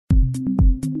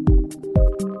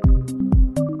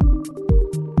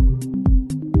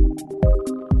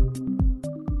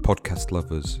podcast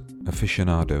lovers,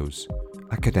 aficionados,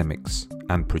 academics,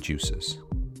 and producers.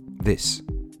 This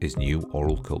is New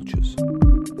Oral Cultures.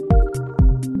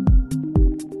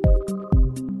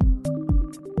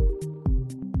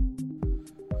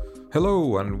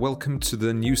 Hello, and welcome to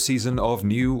the new season of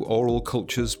New Oral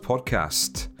Cultures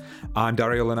podcast. I'm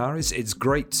Dario Linares. It's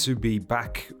great to be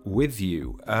back with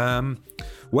you.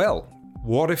 Well,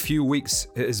 what a few weeks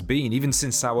it has been, even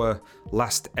since our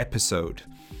last episode.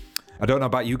 I don't know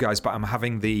about you guys, but I'm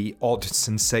having the odd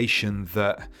sensation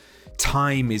that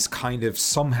time is kind of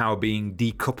somehow being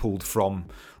decoupled from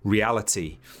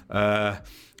reality,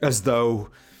 as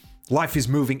though life is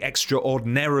moving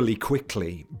extraordinarily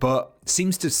quickly, but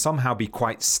seems to somehow be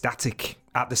quite static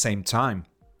at the same time.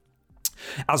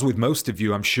 As with most of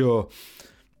you, I'm sure,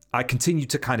 I continue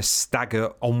to kind of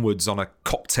stagger onwards on a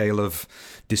cocktail of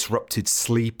disrupted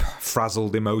sleep,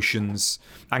 frazzled emotions,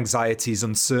 anxieties,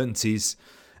 uncertainties,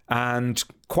 and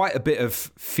quite a bit of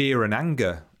fear and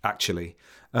anger, actually.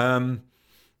 I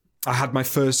had my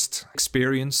first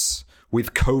experience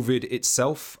with COVID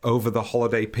itself over the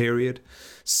holiday period.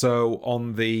 So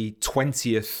on the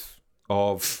 20th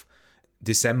of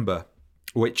December,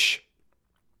 which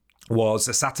was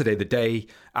a Saturday, the day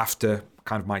after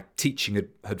kind of my teaching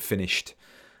had finished,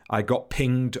 I got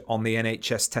pinged on the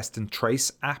NHS Test and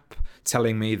Trace app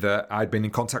telling me that I'd been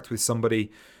in contact with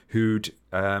somebody who'd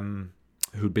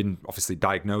been obviously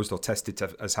diagnosed or tested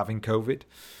as having COVID.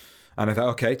 And I thought,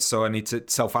 okay, so I need to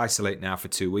self-isolate now for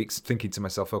 2 weeks, thinking to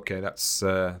myself, okay, that's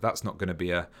not going to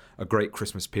be a great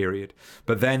Christmas period.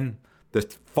 But then the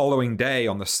following day,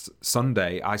 on the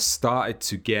Sunday, I started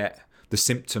to get the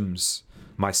symptoms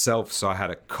myself. So I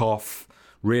had a cough,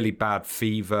 really bad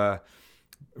fever,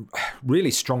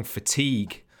 really strong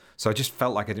fatigue. So I just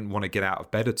felt like I didn't want to get out of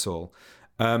bed at all.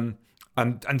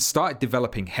 And started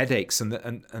developing headaches.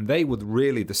 And they were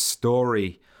really the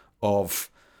story of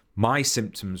my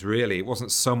symptoms, really. It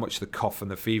wasn't so much the cough and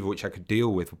the fever, which I could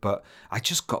deal with, but I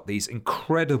just got these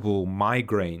incredible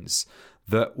migraines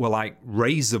that were like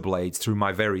razor blades through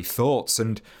my very thoughts.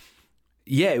 And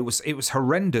yeah, it was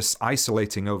horrendous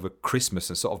isolating over Christmas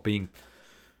and sort of being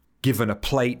given a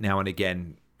plate now and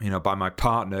again, by my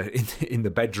partner in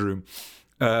the bedroom.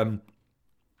 But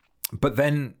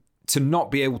then to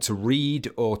not be able to read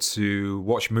or to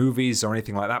watch movies or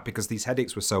anything like that because these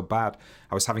headaches were so bad,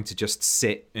 I was having to just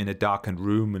sit in a darkened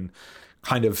room and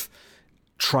kind of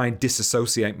try and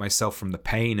disassociate myself from the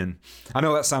pain. And I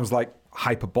know that sounds like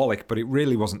hyperbolic, but it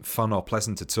really wasn't fun or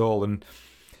pleasant at all. And,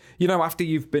 after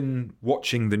you've been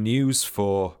watching the news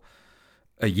for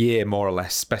a year, more or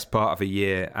less, best part of a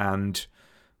year, and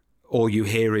all you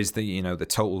hear is the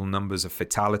total numbers of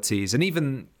fatalities, and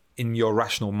even in your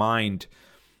rational mind,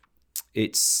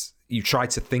 you try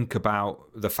to think about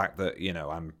the fact that,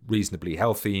 I'm reasonably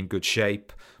healthy, in good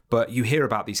shape, but you hear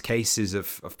about these cases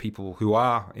of people who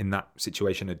are in that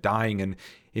situation are dying, and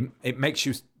it makes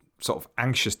you sort of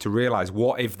anxious to realize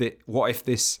what if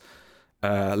this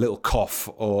little cough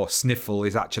or sniffle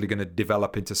is actually going to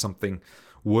develop into something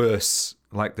worse,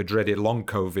 like the dreaded long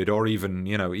COVID, or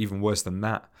even worse than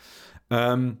that.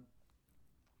 And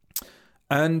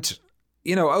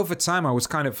over time, I was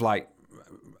kind of like,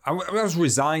 I was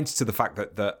resigned to the fact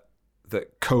that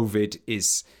COVID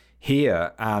is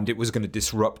here and it was going to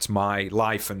disrupt my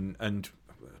life. And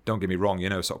don't get me wrong,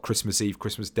 sort of Christmas Eve,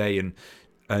 Christmas Day,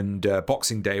 and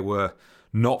Boxing Day were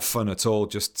not fun at all.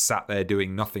 Just sat there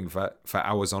doing nothing for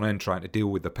hours on end, trying to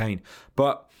deal with the pain.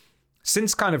 But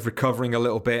since kind of recovering a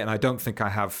little bit, and I don't think I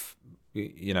have,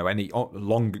 any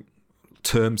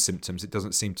long-term symptoms. It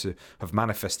doesn't seem to have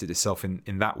manifested itself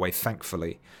in that way,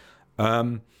 thankfully.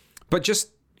 But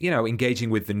just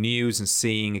engaging with the news and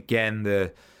seeing again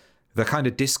the kind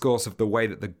of discourse of the way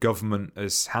that the government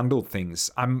has handled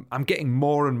things, I'm getting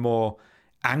more and more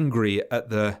angry at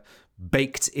the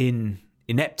baked-in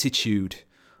ineptitude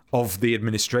of the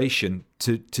administration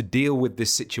to deal with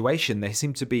this situation. They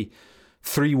seem to be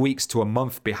 3 weeks to a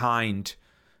month behind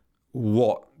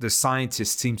what the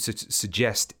scientists seem to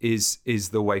suggest is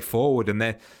the way forward, and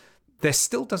there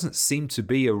still doesn't seem to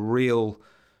be a real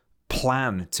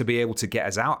plan to be able to get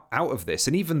us out of this.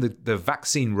 And even the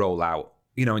vaccine rollout,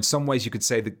 in some ways you could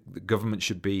say the government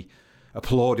should be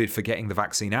applauded for getting the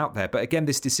vaccine out there. But again,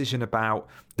 this decision about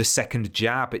the second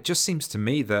jab, it just seems to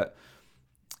me that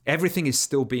everything is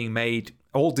still being made,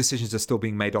 all decisions are still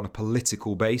being made on a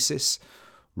political basis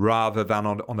rather than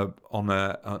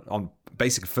on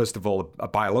basically, first of all, a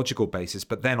biological basis,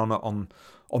 but then on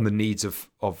the needs of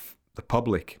the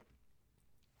public.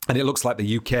 And it looks like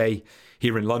the UK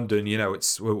here in London,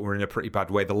 we're in a pretty bad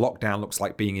way. The lockdown looks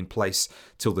like being in place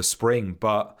till the spring,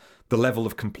 but the level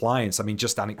of compliance, I mean,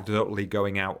 just anecdotally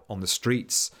going out on the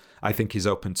streets, I think is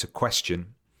open to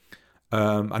question.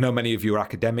 I know many of you are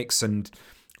academics, and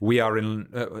we are in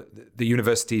the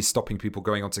university is stopping people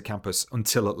going onto campus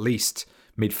until at least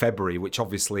mid-February, which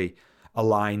obviously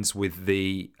aligns with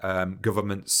the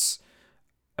government's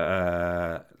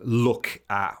look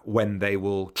at when they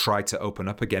will try to open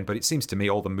up again. But it seems to me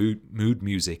all the mood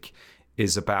music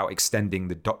is about extending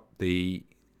the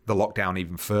lockdown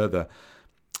even further.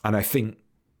 And I think,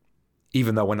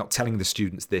 even though we're not telling the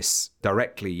students this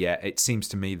directly yet, it seems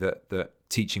to me that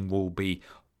teaching will be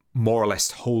more or less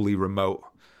wholly remote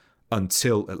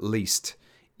until at least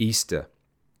Easter.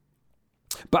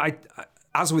 But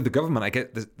as with the government, I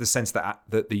get the sense that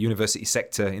the university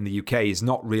sector in the UK is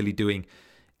not really doing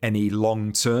any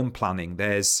long-term planning.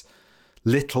 There's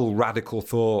little radical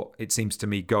thought, it seems to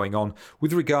me, going on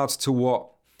with regards to what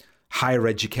higher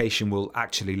education will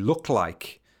actually look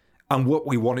like and what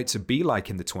we want it to be like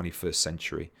in the 21st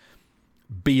century,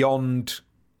 beyond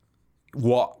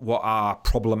what are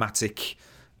problematic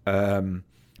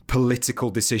political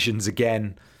decisions,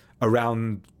 again,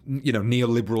 around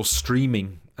neoliberal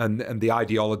streaming and the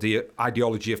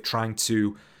ideology of trying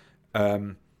to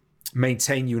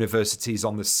maintain universities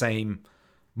on the same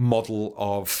model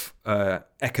of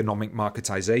economic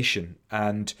marketization.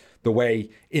 And the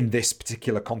way in this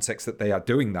particular context that they are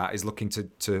doing that is looking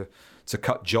to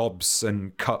cut jobs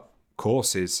and cut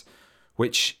courses,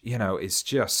 which, is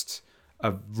just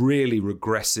a really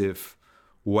regressive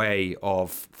way of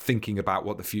thinking about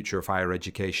what the future of higher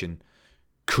education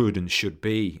could and should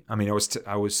be. I mean, I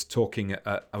was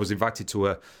invited to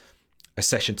a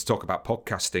session to talk about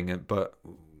podcasting, but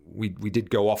we did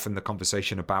go off in the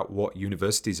conversation about what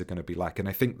universities are going to be like. And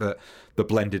I think that the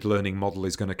blended learning model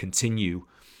is going to continue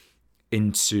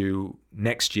into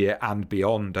next year and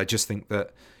beyond. I just think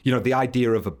that, the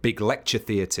idea of a big lecture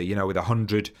theatre, with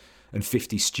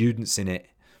 150 students in it,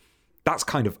 that's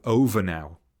kind of over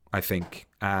now, I think.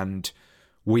 And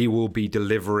we will be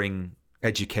delivering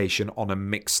education on a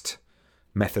mixed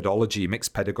methodology,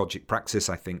 mixed pedagogic praxis,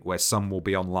 I think, where some will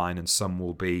be online and some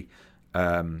will be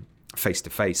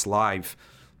face-to-face live.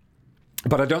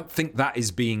 But I don't think that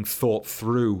is being thought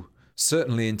through,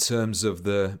 certainly in terms of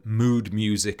the mood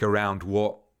music around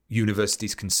what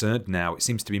universities concerned now. It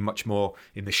seems to be much more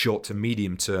in the short to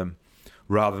medium term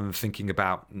rather than thinking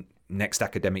about next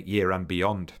academic year and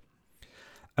beyond.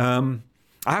 I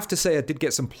have to say I did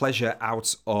get some pleasure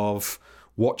out of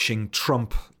watching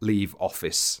Trump leave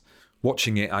office.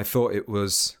 Watching it, I thought it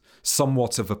was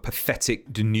somewhat of a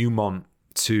pathetic denouement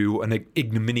to an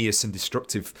ignominious and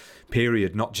destructive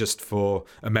period, not just for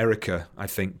America, I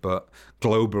think, but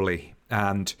globally.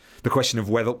 And the question of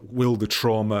whether will the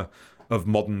trauma of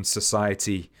modern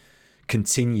society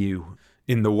continue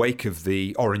in the wake of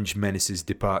the Orange Menace's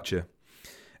departure.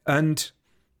 And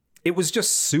it was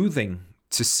just soothing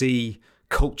to see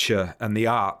culture and the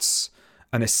arts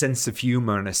and a sense of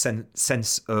humour and a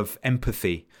sense of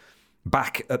empathy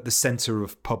back at the centre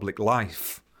of public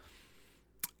life.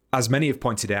 As many have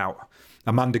pointed out,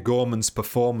 Amanda Gorman's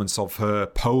performance of her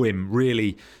poem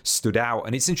really stood out.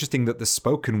 And it's interesting that the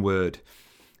spoken word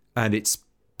and its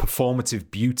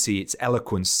performative beauty, its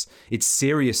eloquence, its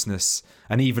seriousness,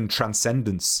 and even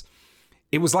transcendence,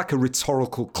 it was like a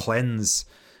rhetorical cleanse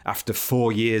after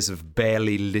 4 years of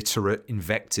barely literate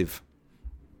invective.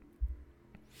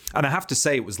 And I have to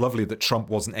say, it was lovely that Trump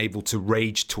wasn't able to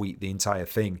rage tweet the entire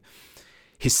thing.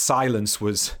 His silence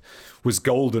was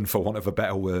golden, for want of a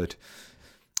better word.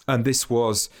 And this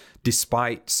was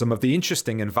despite some of the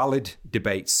interesting and valid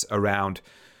debates around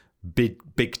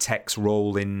big tech's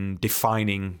role in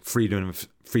defining freedom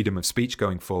of speech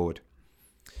going forward.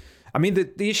 I mean,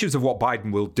 the issues of what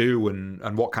Biden will do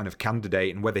and what kind of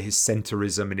candidate and whether his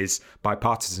centrism and his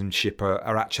bipartisanship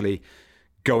are actually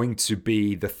going to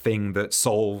be the thing that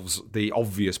solves the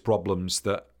obvious problems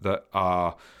that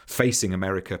are facing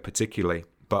America particularly.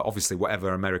 But obviously whatever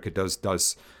America does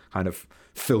kind of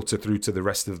filter through to the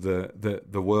rest of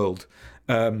the world.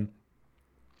 The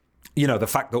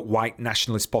fact that white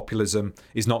nationalist populism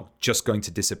is not just going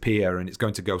to disappear and it's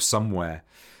going to go somewhere.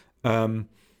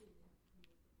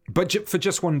 But for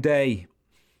just one day,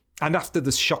 and after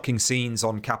the shocking scenes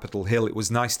on Capitol Hill, it was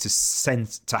nice to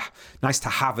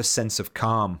have a sense of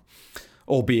calm,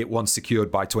 albeit one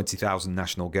secured by 20,000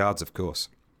 National Guards, of course.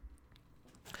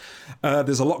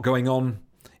 There's a lot going on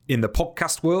in the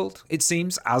podcast world, it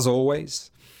seems, as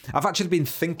always. I've actually been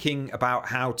thinking about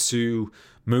how to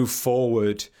move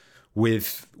forward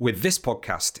with this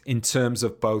podcast in terms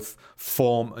of both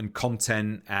form and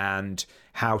content and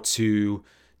how to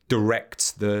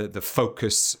direct the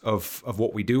focus of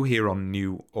what we do here on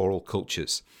New Oral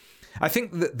Cultures. I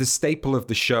think that the staple of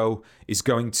the show is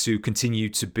going to continue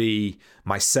to be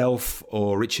myself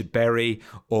or Richard Berry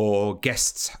or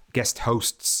guest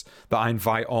hosts that I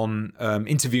invite on,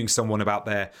 interviewing someone about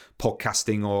their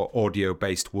podcasting or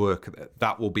audio-based work.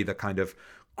 That will be the kind of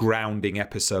grounding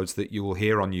episodes that you will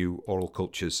hear on New Oral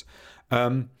Cultures.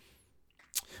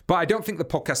 But I don't think the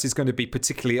podcast is going to be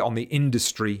particularly on the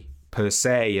industry per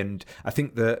se, and I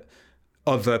think that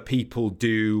other people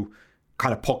do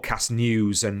kind of podcast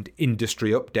news and industry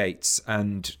updates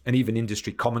and even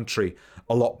industry commentary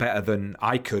a lot better than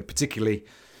I could, particularly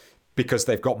because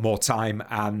they've got more time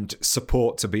and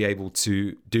support to be able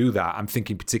to do that. I'm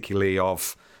thinking particularly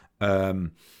of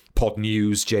Pod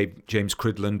News, James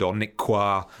Cridland or Nick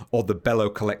Qua or the Bellow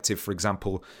Collective, for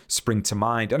example, spring to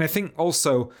mind. And I think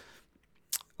also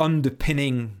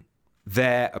underpinning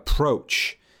their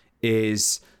approach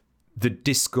is the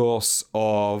discourse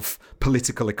of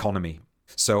political economy.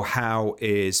 So how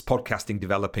is podcasting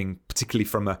developing, particularly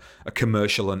from a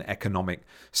commercial and economic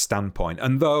standpoint?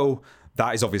 And though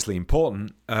that is obviously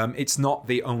important, it's not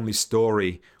the only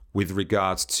story with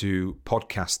regards to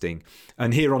podcasting.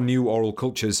 And here on New Oral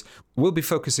Cultures, we'll be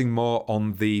focusing more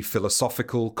on the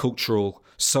philosophical, cultural,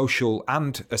 social,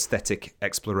 and aesthetic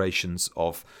explorations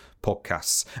of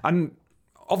podcasts. And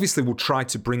obviously, we'll try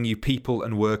to bring you people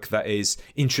and work that is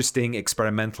interesting,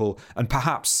 experimental, and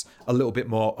perhaps a little bit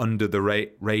more under the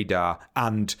radar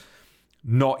and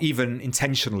not even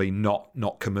intentionally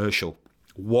not commercial.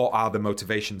 What are the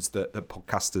motivations that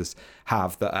podcasters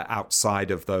have that are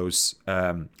outside of those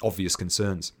obvious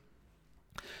concerns?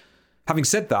 Having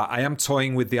said that, I am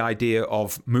toying with the idea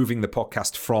of moving the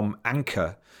podcast from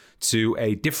Anchor to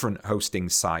a different hosting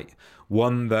site,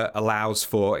 one that allows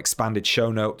for expanded show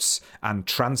notes and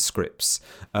transcripts.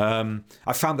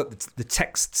 I found that the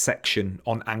text section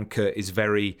on Anchor is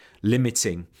very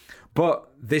limiting, but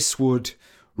this would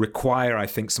require, I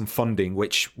think, some funding,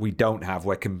 which we don't have.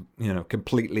 We're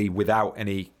completely without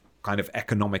any kind of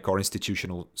economic or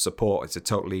institutional support. It's a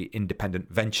totally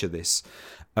independent venture, this.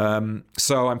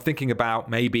 So I'm thinking about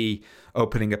maybe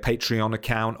opening a Patreon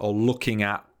account or looking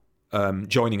at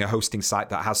joining a hosting site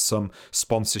that has some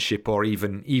sponsorship or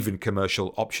even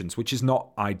commercial options, which is not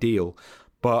ideal.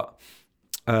 But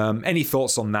any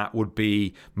thoughts on that would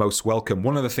be most welcome.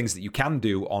 One of the things that you can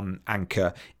do on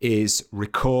Anchor is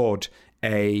record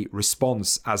a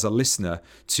response as a listener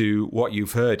to what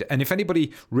you've heard. And if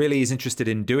anybody really is interested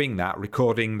in doing that,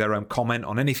 recording their own comment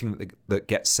on anything that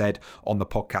gets said on the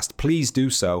podcast, please do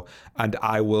so. And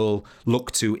I will look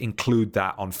to include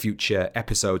that on future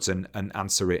episodes and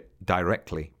answer it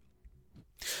directly.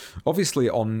 Obviously,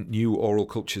 on New Oral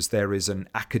Cultures, there is an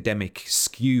academic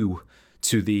skew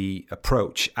to the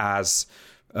approach, as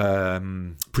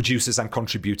producers and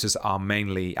contributors are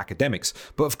mainly academics.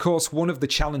 But of course, one of the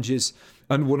challenges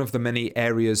and one of the many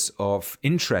areas of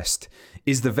interest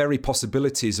is the very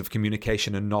possibilities of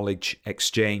communication and knowledge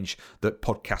exchange that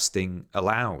podcasting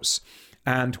allows.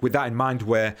 And with that in mind,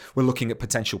 we're looking at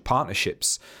potential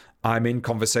partnerships. I'm in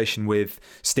conversation with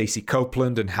Stacey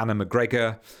Copeland and Hannah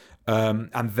McGregor,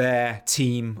 and their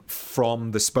team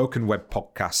from the Spoken Web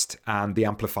podcast and the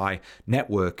Amplify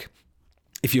Network.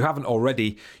 If you haven't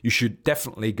already, you should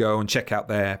definitely go and check out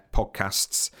their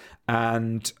podcasts,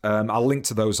 and I'll link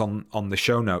to those on the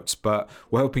show notes. But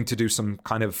we're hoping to do some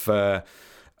kind of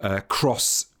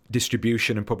cross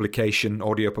distribution and publication,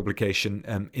 audio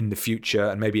publication in the future,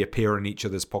 and maybe appear on each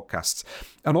other's podcasts.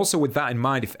 And also with that in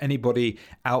mind, if anybody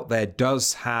out there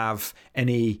does have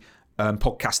any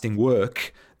podcasting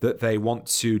work that they want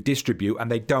to distribute and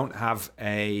they don't have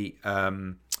they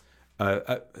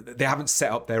haven't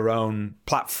set up their own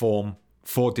platform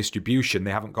for distribution,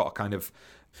 they haven't got a kind of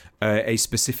a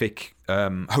specific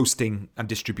hosting and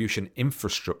distribution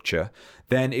infrastructure,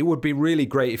 then it would be really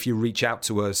great if you reach out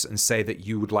to us and say that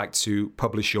you would like to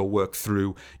publish your work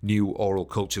through New Oral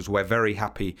Cultures. We're very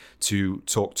happy to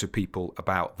talk to people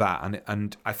about that.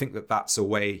 And I think that that's a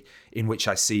way in which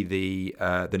I see the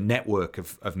network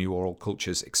of New Oral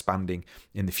Cultures expanding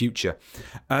in the future.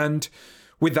 And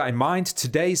with that in mind,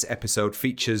 today's episode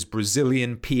features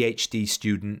Brazilian PhD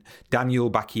student Daniel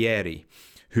Bacchieri,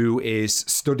 who is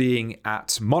studying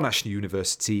at Monash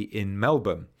University in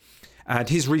Melbourne. And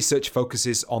his research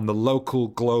focuses on the local,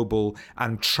 global,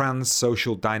 and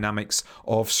trans-social dynamics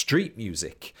of street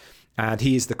music. And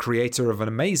he is the creator of an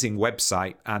amazing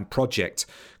website and project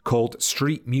called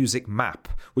Streetmusicmap,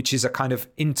 which is a kind of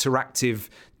interactive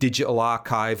digital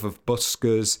archive of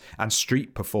buskers and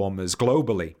street performers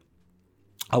globally,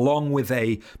 along with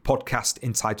a podcast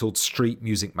entitled Street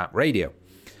Music Map Radio.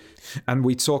 And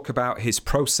we talk about his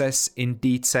process in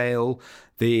detail,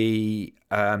 the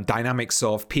dynamics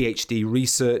of PhD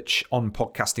research on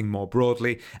podcasting more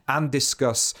broadly, and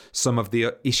discuss some of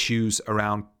the issues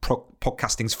around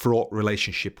podcasting's fraught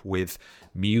relationship with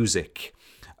music.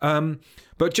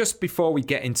 But just before we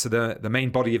get into the main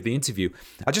body of the interview,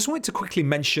 I just wanted to quickly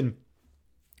mention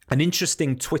an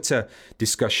interesting Twitter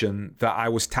discussion that I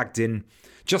was tagged in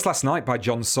just last night by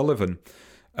John Sullivan,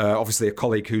 obviously a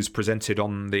colleague who's presented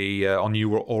on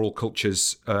New Oral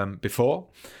Cultures before.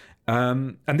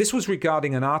 And this was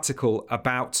regarding an article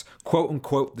about, quote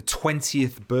unquote, the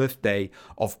 20th birthday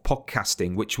of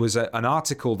podcasting, which was an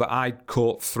article that I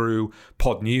caught through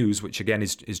Pod News, which again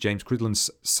is James Cridland's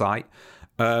site.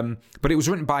 But it was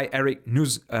written by Eric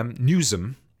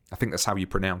Newsom. I think that's how you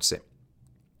pronounce it.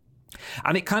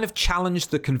 And it kind of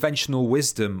challenged the conventional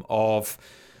wisdom of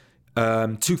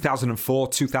 2004,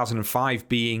 2005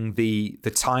 being the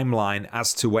timeline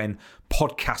as to when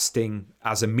podcasting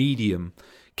as a medium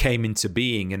came into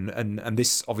being. And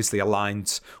this obviously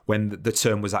aligns when the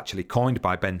term was actually coined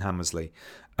by Ben Hammersley.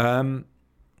 So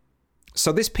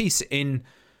this piece in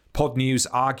Pod News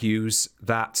argues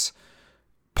that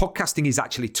podcasting is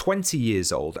actually 20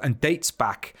 years old and dates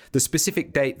back. The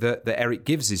specific date that Eric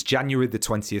gives is January the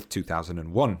 20th,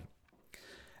 2001.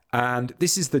 And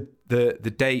this is the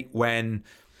date when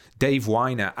Dave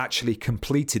Weiner actually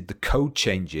completed the code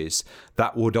changes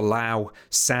that would allow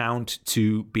sound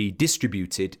to be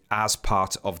distributed as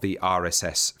part of the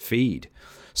RSS feed.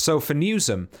 So for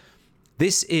Newsom,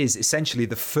 this is essentially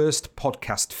the first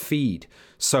podcast feed,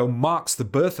 so marks the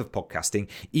birth of podcasting,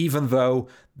 even though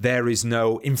there is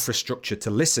no infrastructure to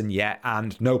listen yet,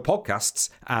 and no podcasts,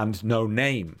 and no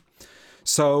name.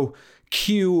 So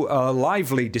cue a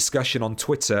lively discussion on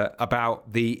Twitter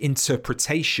about the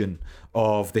interpretation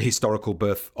of the historical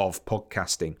birth of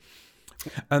podcasting.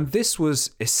 And this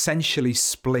was essentially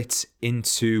split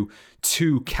into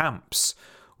two camps,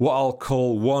 what I'll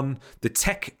call one, the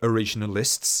tech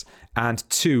originalists, and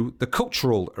two, the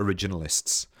cultural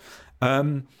originalists.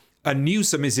 And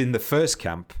Newsom is in the first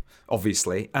camp,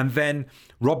 obviously, and then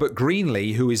Robert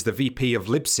Greenlee, who is the VP of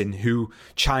Libsyn, who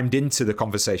chimed into the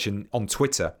conversation on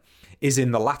Twitter, is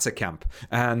in the latter camp.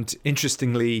 And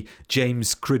interestingly,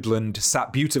 James Cridland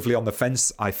sat beautifully on the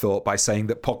fence, I thought, by saying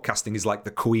that podcasting is like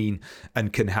the Queen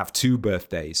and can have two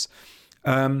birthdays.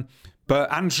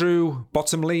 But Andrew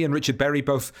Bottomley and Richard Berry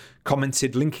both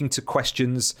commented, linking to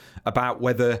questions about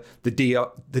whether the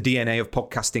DNA of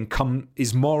podcasting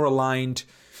is more aligned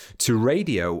to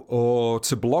radio or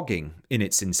to blogging in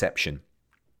its inception.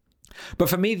 But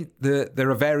for me, there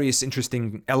are various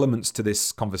interesting elements to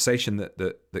this conversation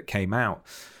that came out.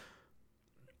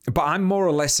 But I'm more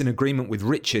or less in agreement with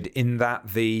Richard in that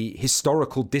the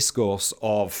historical discourse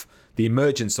of the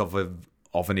emergence of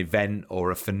an event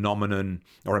or a phenomenon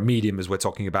or a medium, as we're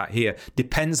talking about here,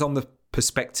 depends on the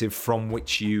perspective from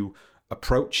which you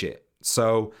approach it.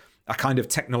 So a kind of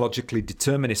technologically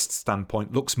determinist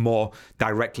standpoint looks more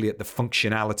directly at the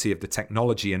functionality of the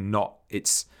technology and not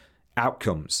its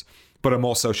outcomes. But a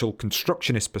more social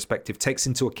constructionist perspective takes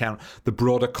into account the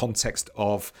broader context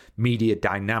of media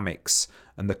dynamics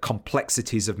and the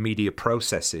complexities of media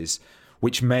processes,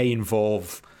 which may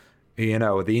involve, the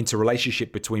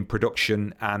interrelationship between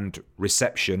production and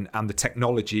reception and the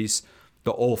technologies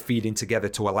that all feed in together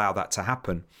to allow that to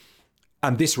happen.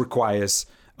 And this requires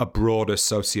a broader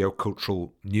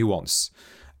socio-cultural nuance.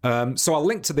 So I'll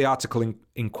link to the article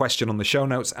in question on the show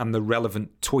notes and the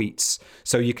relevant tweets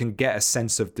so you can get a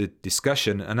sense of the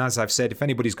discussion. And as I've said, if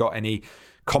anybody's got any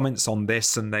comments on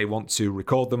this and they want to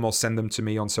record them or send them to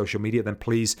me on social media, then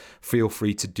please feel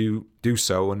free to do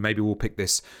so, and maybe we'll pick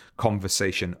this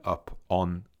conversation up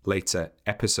on later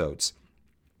episodes.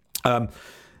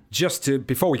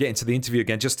 Before we get into the interview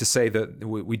again, just to say that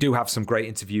we do have some great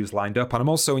interviews lined up, and I'm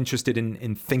also interested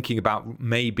in thinking about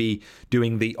maybe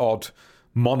doing the odd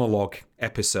monologue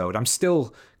episode. I'm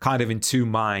still kind of in two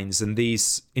minds, and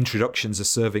these introductions are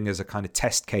serving as a kind of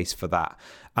test case for that.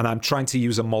 And I'm trying to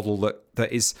use a model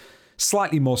that is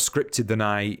slightly more scripted than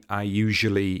I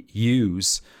usually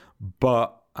use,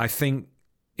 but I think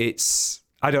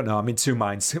I don't know, I'm in two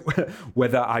minds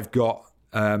whether I've got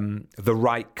the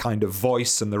right kind of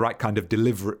voice and the right kind of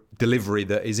delivery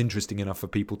that is interesting enough for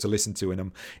people to listen to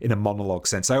in a monologue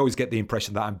sense. I always get the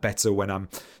impression that I'm better when I'm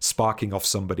sparking off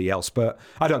somebody else, but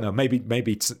I don't know,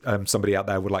 maybe somebody out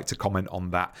there would like to comment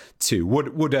on that too.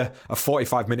 Would a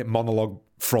 45-minute monologue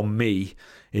from me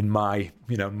in my,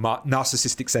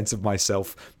 narcissistic sense of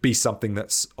myself, be something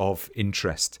that's of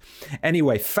interest.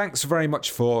 Anyway, thanks very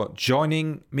much for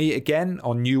joining me again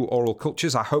on New Oral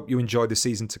Cultures. I hope you enjoy the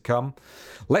season to come.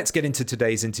 Let's get into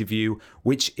today's interview,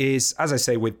 which is, as I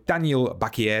say, with Daniel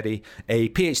Bacchieri, a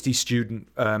PhD student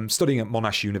studying at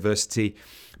Monash University,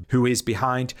 who is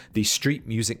behind the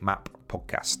Streetmusicmap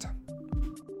podcast.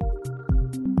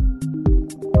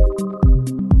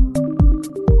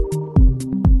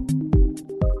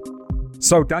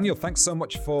 So, Daniel, thanks so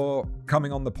much for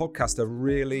coming on the podcast. I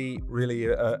really, really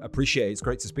appreciate it. It's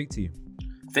great to speak to you.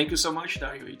 Thank you so much,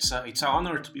 Dario. It's an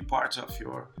honor to be part of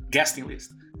your guesting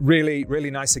list. Really,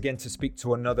 really nice again to speak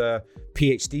to another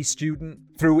PhD student,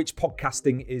 through which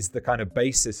podcasting is the kind of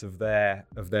basis of their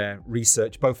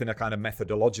research, both in a kind of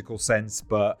methodological sense,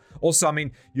 but also, I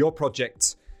mean, your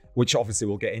project, which obviously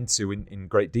we'll get into in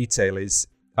great detail, is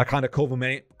a kind of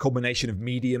culmination of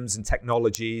mediums and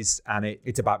technologies, and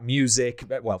it's about music,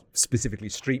 well, specifically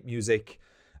street music,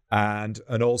 and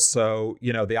also,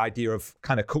 the idea of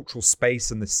kind of cultural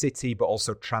space in the city, but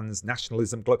also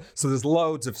transnationalism. So there's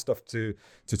loads of stuff to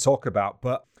talk about.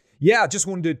 But yeah, I just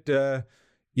wondered,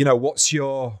 what's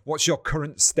your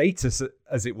current status,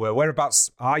 as it were? Whereabouts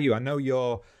are you? I know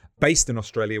you're based in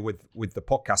Australia with the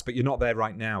podcast, but you're not there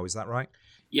right now. Is that right?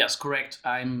 Yes, correct.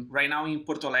 I'm right now in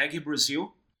Porto Alegre,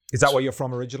 Brazil. Is that where you're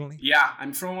from originally? Yeah,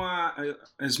 I'm from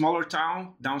a smaller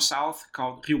town down south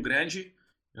called Rio Grande,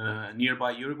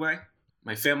 nearby Uruguay.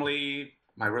 My family,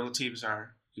 my relatives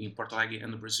are in Porto Alegre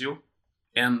and Brazil.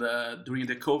 And during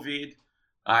the COVID,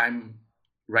 I'm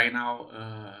right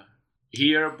now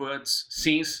here, but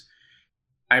since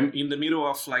I'm in the middle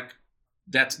of like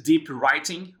that deep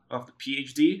writing of the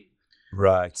PhD,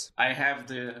 right? I have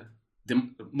the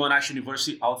Monash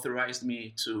University authorized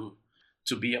me to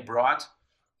be abroad.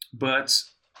 But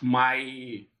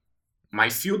my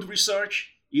field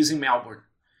research is in Melbourne,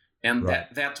 and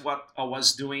right. that's what I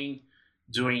was doing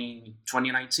during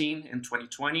 2019 and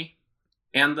 2020.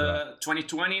 And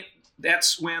 2020,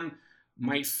 that's when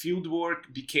my field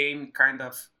work became kind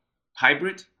of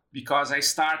hybrid, because I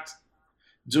start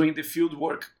doing the field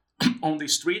work on the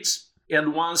streets.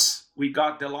 And once we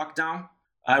got the lockdown,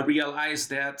 I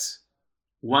realized that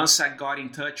once I got in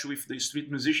touch with the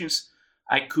street musicians,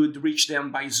 I could reach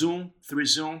them through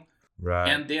Zoom. Right.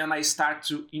 And then I start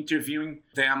to interviewing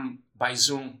them by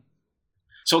Zoom.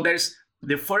 So there's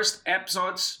the first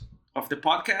episodes of the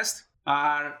podcast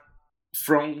are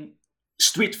from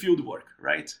street field work,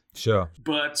 right? Sure.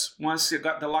 But once you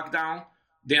got the lockdown,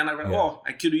 then I realized,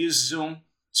 I could use Zoom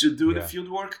to do the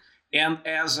field work and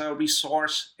as a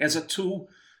resource, as a tool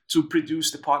to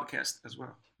produce the podcast as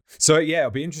well. So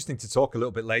it'll be interesting to talk a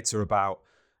little bit later about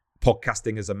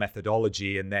podcasting as a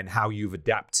methodology, and then how you've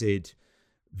adapted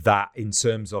that in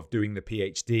terms of doing the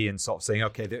PhD and sort of saying,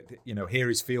 okay,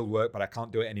 here is field work, but I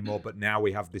can't do it anymore. But now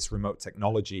we have this remote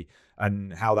technology,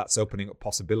 and how that's opening up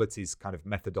possibilities kind of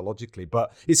methodologically.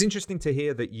 But it's interesting to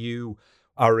hear that you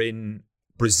are in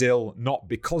Brazil, not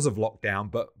because of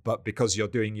lockdown, but because you're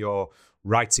doing your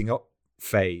writing up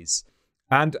phase.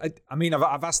 And I mean,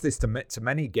 I've asked this to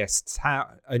many guests,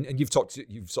 how, and you've sort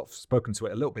of spoken to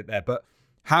it a little bit there, but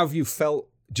how have you felt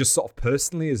just sort of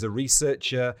personally as a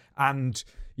researcher, and,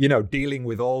 dealing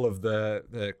with all of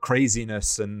the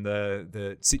craziness and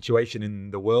the situation in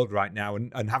the world right now,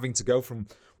 and having to go from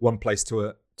one place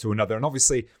to another? And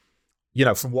obviously,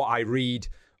 from what I read,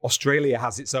 Australia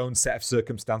has its own set of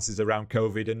circumstances around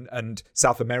COVID, and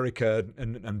South America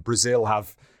and Brazil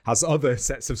has other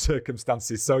sets of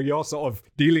circumstances. So you're sort of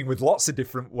dealing with lots of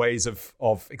different ways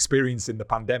of experiencing the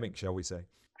pandemic, shall we say?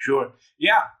 Sure.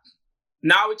 Yeah.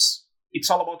 Now it's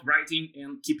all about writing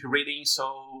and keep reading.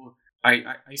 So I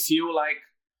feel like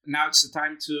now it's the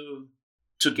time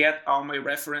to get all my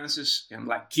references and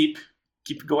like keep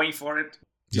going for it,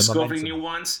 discovering new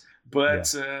ones.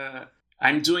 But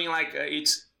I'm doing like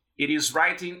it is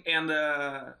writing and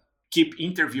keep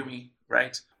interviewing,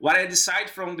 right? What I decide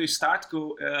from the start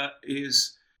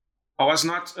is I was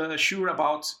not sure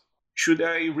about, should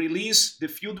I release the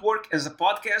fieldwork as a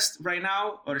podcast right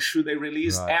now, or should I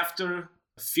release after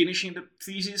finishing the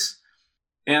thesis?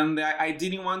 And I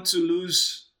didn't want to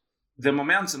lose the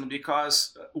momentum,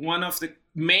 because one of the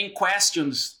main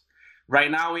questions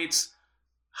right now is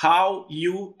how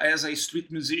you as a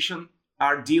street musician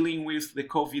are dealing with the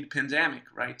COVID pandemic,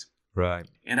 right? Right.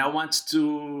 And I want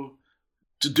to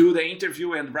do the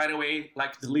interview and right away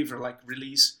deliver,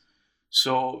 release.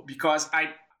 So because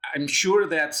I'm sure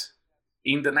that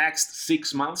in the next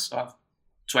 6 months or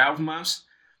 12 months,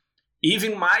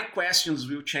 even my questions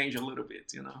will change a little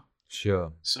bit,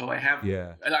 Sure. So I have,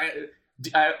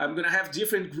 I'm going to have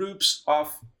different groups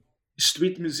of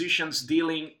street musicians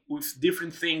dealing with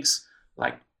different things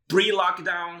like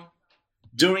pre-lockdown,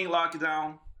 during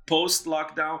lockdown,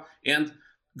 post-lockdown, and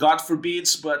God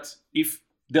forbids, but if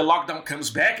the lockdown comes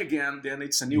back again, then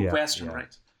it's a new question,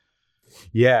 right?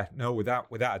 Yeah, no, without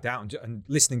a doubt. And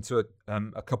listening to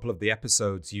a couple of the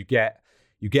episodes, you get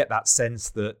that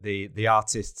sense that the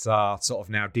artists are sort of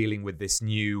now dealing with this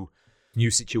new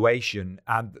situation,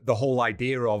 and the whole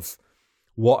idea of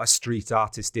what a street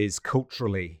artist is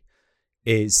culturally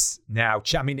is now.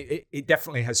 I mean, it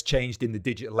definitely has changed in the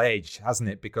digital age, hasn't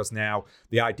it? Because now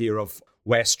the idea of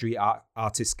where street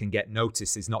artists can get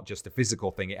noticed is not just a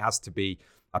physical thing; it has to be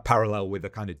a parallel with a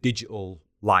kind of digital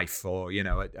life, or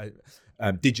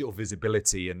a digital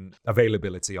visibility and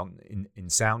availability in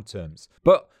sound terms.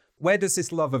 But where does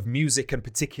this love of music, and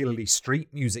particularly street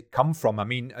music, come from? I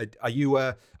mean, are you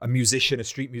a musician, a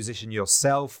street musician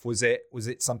yourself? Was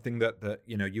it something that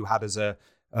you had as a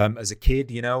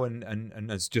kid,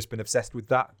 and has just been obsessed with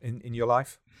that in your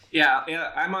life? Yeah,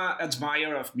 I'm an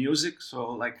admirer of music,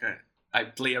 so I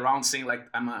play around saying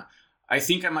I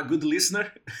think I'm a good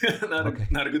listener,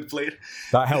 not a good player.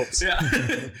 That helps. Yeah.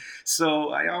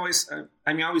 So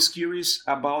I'm always curious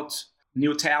about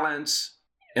new talents,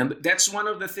 and that's one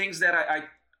of the things that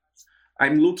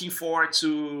I'm looking for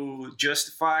to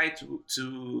justify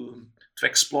to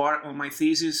explore on my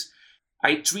thesis.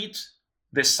 I treat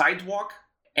the sidewalk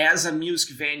as a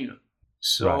music venue,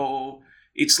 so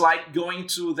it's like going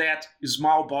to that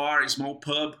small bar, small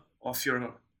pub of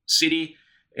your city,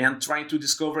 and trying to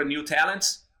discover new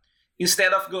talents.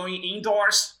 Instead of going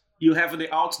indoors, you have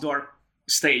the outdoor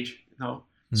stage,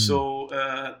 So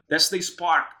that's the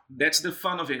spark. That's the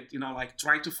fun of it,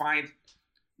 trying to find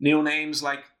new names,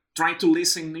 like trying to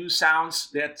listen new sounds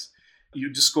that you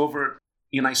discover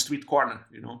in a street corner,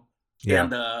 Yeah.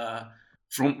 And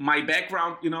from my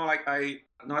background, I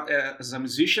not as a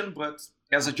musician, but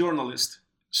as a journalist.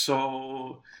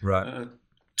 So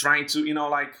trying to,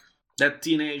 that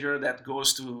teenager that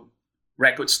goes to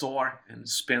record store and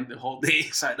spend the whole day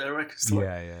inside the record store.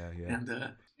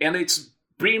 Yeah. And it's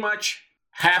pretty much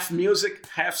half music,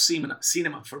 half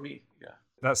cinema for me. Yeah.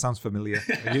 That sounds familiar.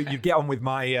 you get on with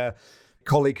my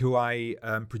colleague who I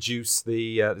produce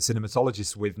the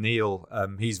cinematologist with, Neil.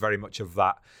 He's very much of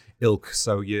that ilk.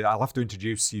 So I'll have to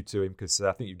introduce you to him, because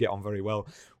I think you get on very well.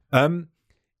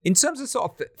 In terms of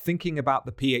sort of thinking about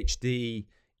the PhD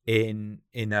in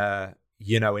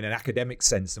an academic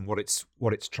sense and what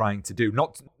it's trying to do,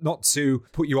 not to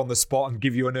put you on the spot and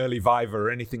give you an early viva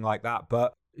or anything like that,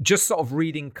 but just sort of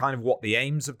reading kind of what the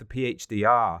aims of the PhD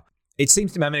are. It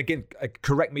seems to me, I mean, again,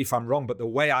 correct me if I'm wrong, but the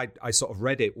way I sort of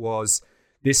read it was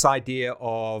this idea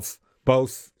of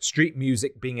both street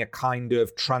music being a kind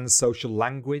of trans-social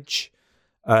language,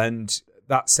 and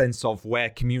that sense of where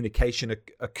communication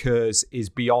occurs is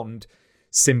beyond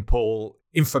simple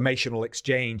informational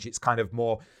exchange. It's kind of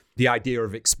more the idea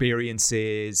of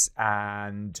experiences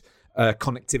and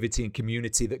connectivity and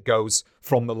community that goes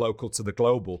from the local to the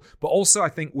global. But also, I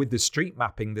think with the street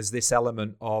mapping, there's this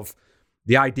element of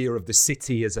the idea of the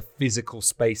city as a physical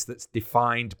space that's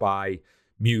defined by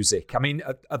music. I mean,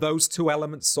 are those two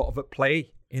elements sort of at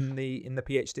play in the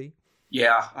PhD?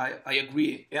 Yeah, I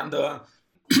agree. And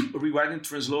regarding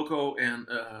translocal and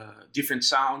different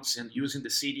sounds and using the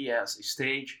city as a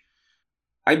stage,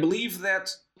 I believe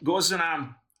that goes in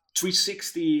a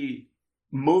 360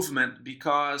 movement,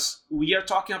 because we are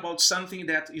talking about something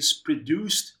that is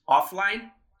produced offline.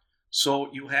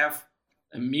 So you have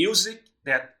a music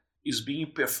that is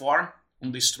being performed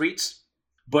on the streets.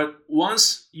 But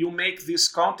once you make this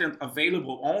content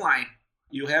available online,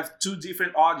 you have two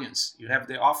different audiences. You have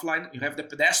the offline, you have the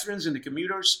pedestrians and the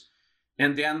commuters,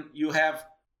 and then you have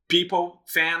people,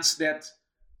 fans that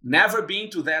never been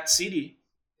to that city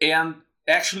and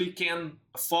actually can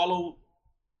follow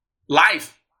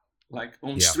live, like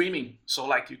on streaming. So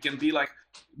like you can be like,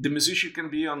 the musician can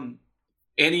be on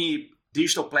any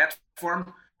digital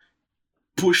platform,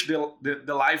 push the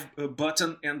live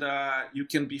button, and you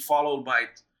can be followed by,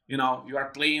 you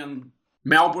are playing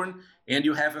Melbourne and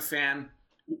you have a fan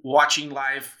watching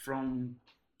live from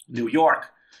New York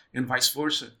and vice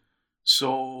versa.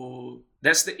 So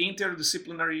that's the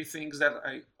interdisciplinary things that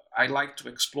I like to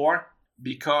explore,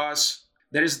 because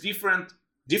there is different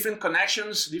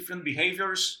connections, different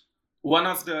behaviors. One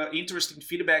of the interesting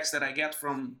feedbacks that I get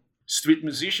from street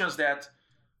musicians, that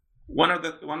one of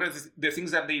the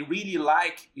things that they really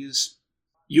like is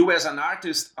you as an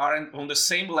artist are on the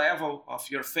same level of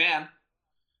your fan,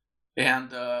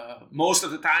 and most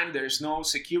of the time there's no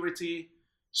security,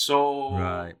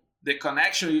 so the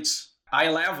connection, it's eye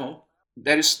level.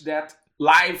 There is that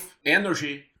live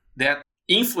energy that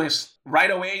influence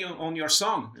right away on your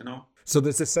song, you know. So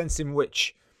there's a sense in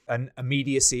which an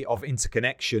immediacy of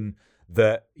interconnection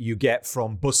that you get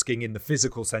from busking in the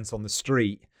physical sense on the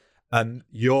street, and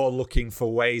you're looking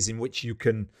for ways in which you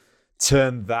can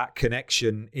turn that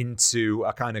connection into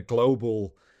a kind of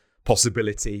global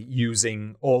possibility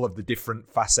using all of the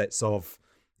different facets of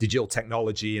digital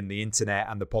technology and the internet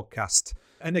and the podcast.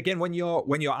 And again, when you're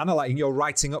analyzing, you're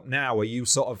writing up now, are you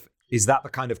sort of, is that the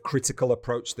kind of critical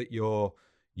approach that you're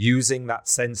using, that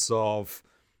sense of,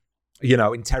 you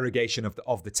know, interrogation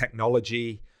of the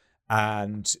technology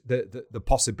and the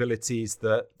possibilities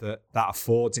that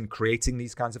affords in creating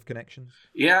these kinds of connections?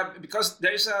 Yeah, because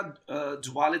there is a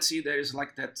duality. There is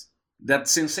like that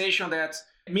sensation that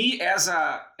me as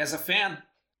a fan,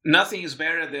 nothing is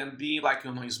better than being like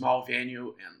in a small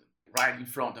venue and right in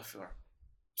front of your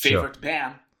favorite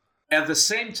band. At the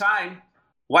same time,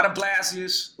 what a blast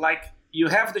is like you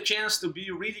have the chance to be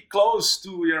really close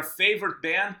to your favorite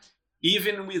band,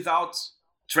 even without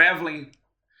traveling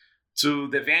to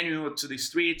the venue, to the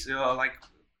street. Like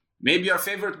maybe your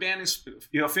favorite band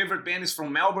is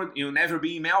from Melbourne. You'll never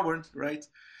be in Melbourne, right?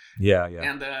 Yeah.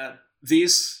 And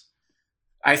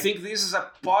I think this is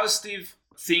a positive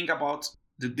thing about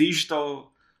the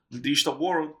digital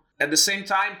world. At the same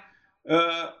time,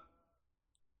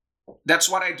 that's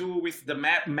what I do with the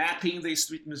mapping the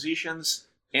street musicians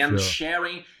and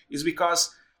sharing, is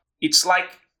because it's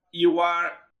like you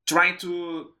are trying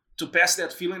to pass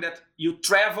that feeling that you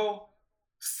travel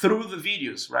through the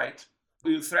videos, right?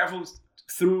 You travel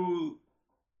through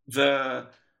the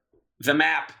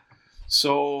map.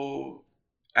 So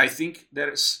I think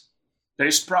there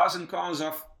is pros and cons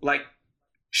of like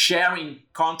sharing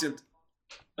content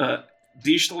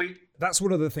digitally. That's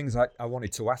one of the things I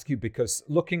wanted to ask you, because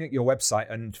looking at your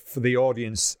website, and for the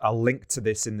audience, I'll link to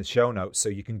this in the show notes so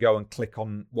you can go and click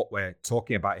on what we're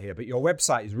talking about here. But your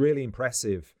website is really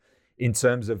impressive in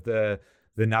terms of the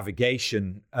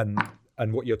navigation and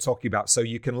what you're talking about. So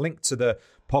you can link to the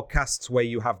podcasts where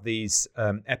you have these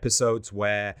episodes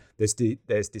where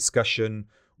there's discussion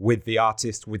with the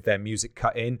artist, with their music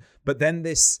cut in. But then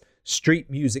this street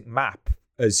music map,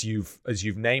 as you've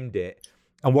named it,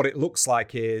 and what it looks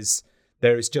like is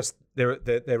there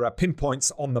are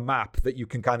pinpoints on the map that you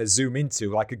can kind of zoom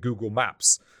into, like a Google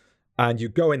Maps. And you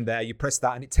go in there, you press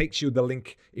that, and it takes you the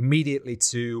link immediately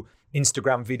to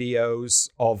Instagram videos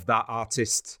of that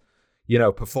artist, you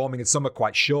know, performing. And some are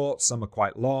quite short, some are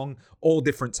quite long, all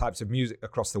different types of music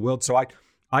across the world. So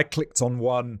I clicked on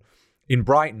one in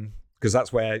Brighton, because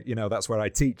that's where I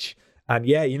teach. And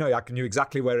yeah, you know, I knew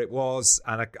exactly where it was.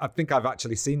 And I think I've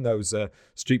actually seen those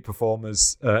street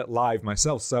performers live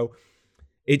myself. So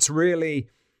it's really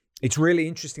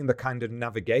interesting, the kind of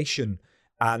navigation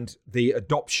and the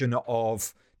adoption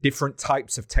of different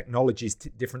types of technologies,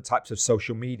 different types of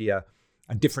social media,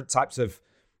 and different types of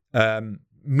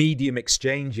medium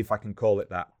exchange, if I can call it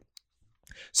that.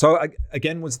 So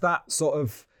again, was that sort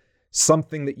of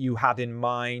something that you had in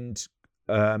mind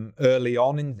early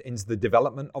on in the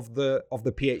development of the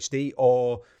PhD,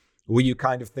 or were you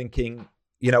kind of thinking,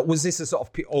 you know, was this a sort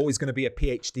of always going to be a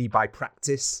PhD by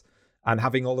practice and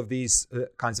having all of these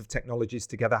kinds of technologies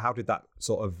together? How did that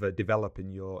sort of develop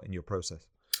in your process?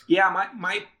 Yeah,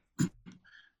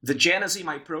 the genesis,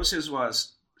 my process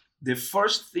was, the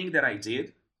first thing that I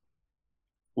did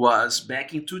was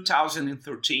back in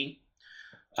 2013.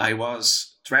 I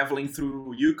was traveling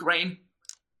through Ukraine,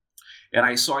 and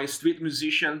I saw a street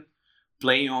musician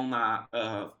playing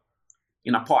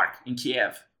in a park in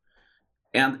Kiev.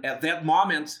 And at that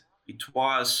moment, it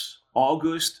was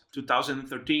August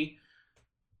 2013.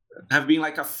 Have been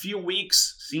like a few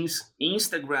weeks since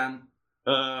Instagram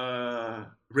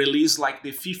released like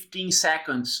the 15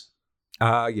 seconds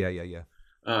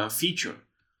feature.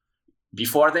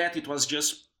 Before that, it was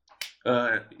just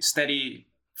steady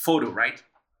photo, right?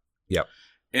 Yep.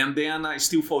 And then I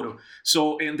still photo.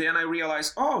 And then I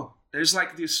realized, there's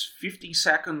like this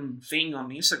 15-second thing on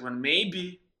Instagram.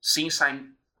 Maybe since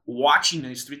I'm watching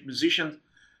a street musician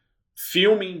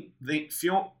filming the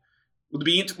film, would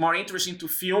be more interesting to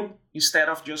film instead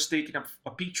of just taking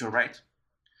a picture, right?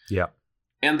 Yeah.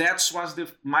 And that was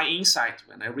my insight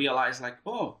when I realized, like,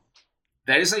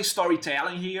 there is a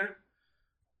storytelling here.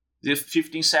 The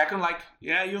 15-second, like,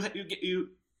 yeah,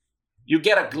 you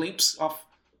get a glimpse of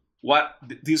what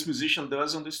this musician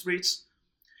does on the streets.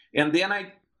 And then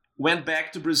I went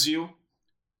back to Brazil.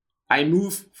 I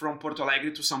moved from Porto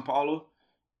Alegre to São Paulo,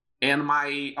 and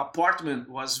my apartment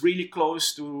was really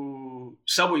close to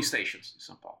subway stations in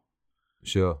São Paulo.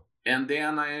 Sure. And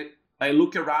then I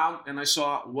look around and I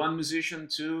saw one musician,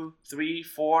 2, 3,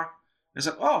 4. I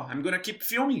said, I'm going to keep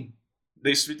filming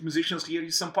the street musicians here in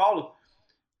São Paulo.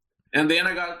 And then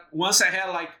once I had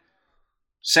like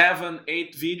 7,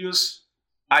 8 videos,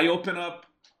 I opened up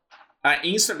an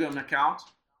Instagram account.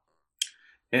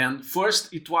 And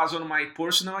first it was on my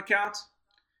personal account.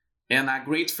 And a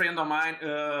great friend of mine,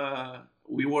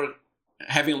 we were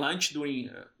having lunch during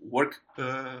work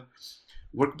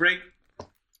break.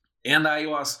 And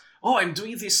I'm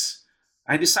doing this.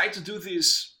 I decided to do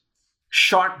this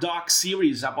short doc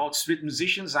series about street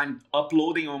musicians. I'm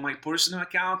uploading on my personal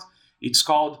account. It's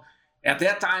called, at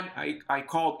that time, I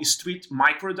called Street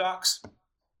Microdocs.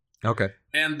 Okay.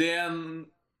 And then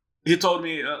he told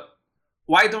me,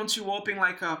 why don't you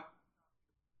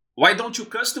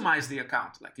customize the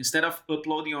account? Like, instead of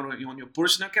uploading on your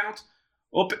personal account,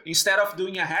 instead of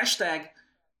doing a hashtag,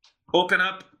 open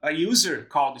up a user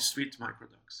called Street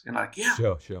Microdocs. And like, yeah.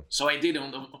 Sure. So I did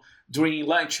during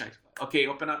lunch. Okay,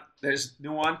 open up, there's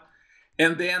new one.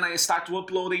 And then I start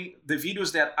uploading the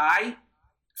videos that I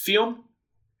film.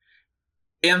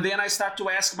 And then I start to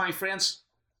ask my friends,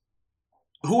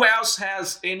 who else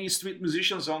has any street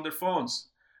musicians on their phones?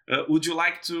 Would you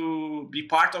like to be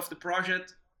part of the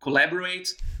project,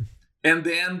 collaborate, and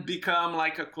then become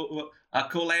like a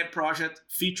collab project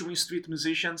featuring street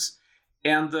musicians?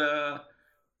 And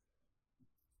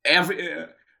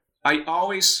I'm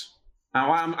always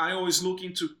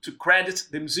looking to credit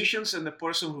the musicians and the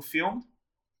person who filmed.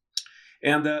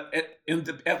 And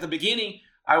at the beginning,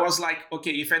 I was like,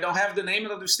 okay, if I don't have the name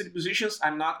of the street musicians,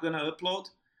 I'm not gonna upload.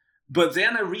 But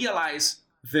then I realized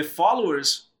the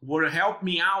followers were help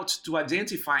me out to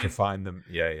identify to find them.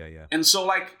 Yeah. And so,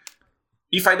 like,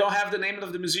 if I don't have the name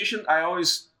of the musician, I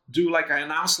always do I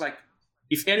announce, like,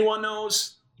 if anyone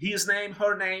knows his name,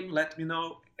 her name, let me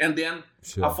know. And then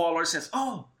a follower says,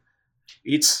 oh,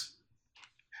 it's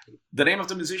the name of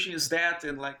the musician is that,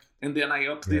 and then I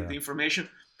update the information.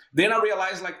 Then I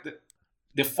realized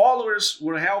the followers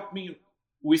will help me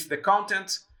with the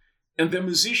content, and the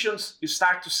musicians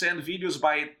start to send videos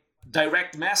by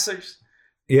direct message.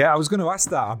 Yeah, I was going to ask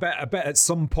that. I bet at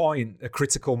some point a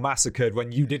critical mass occurred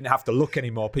when you didn't have to look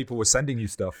anymore. People were sending you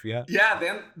stuff. Yeah. Yeah.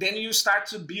 Then you start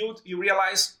to build. You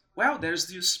realize, well, there's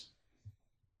this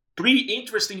pretty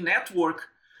interesting network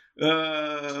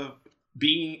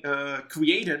being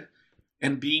created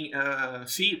and being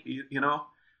feed.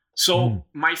 So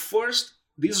my first.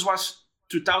 This was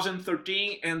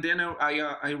 2013, and then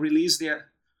I released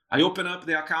I opened up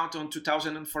the account on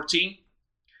 2014,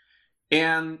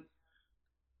 and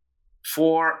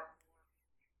for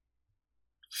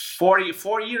 5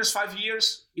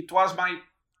 years, it was my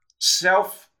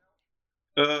self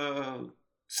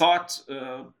thought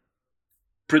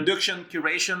production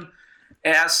curation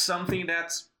as something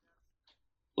that's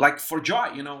like for joy,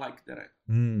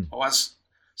 was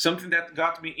something that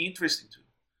got me interested to.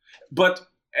 But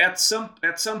at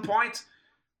some point,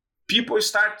 people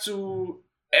start to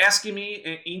asking me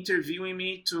and interviewing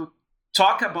me to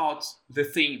talk about the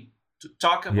theme, to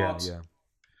talk about,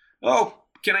 oh,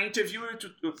 can I interview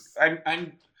you?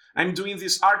 I'm doing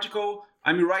this article.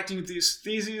 I'm writing this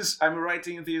thesis. I'm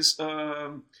writing this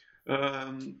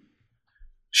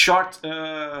short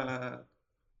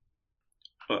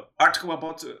article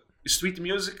about street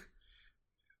music.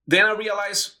 Then I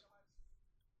realize,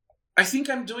 I think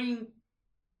I'm doing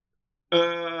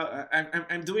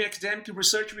academic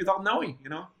research without knowing,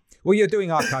 Well, you're doing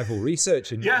archival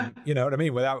research, and yeah. You know what I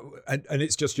mean. And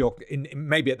it's just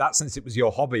maybe at that sense it was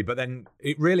your hobby, but then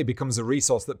it really becomes a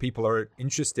resource that people are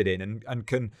interested in and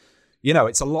can,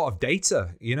 it's a lot of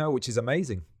data, which is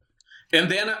amazing.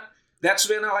 And then that's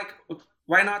when I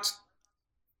why not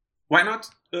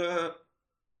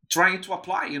trying to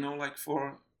apply,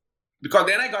 because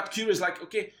then I got curious,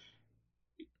 okay,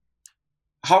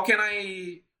 how can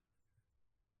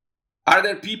are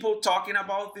there people talking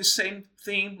about the same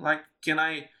thing?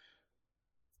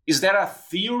 Is there a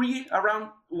theory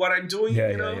around what I'm doing?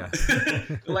 Yeah.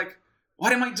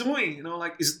 What am I doing?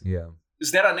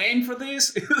 Is there a name for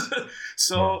this?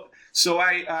 So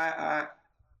I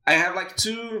have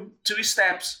two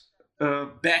steps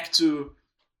back to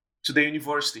the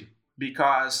university,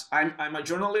 because I'm a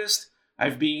journalist.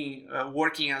 I've been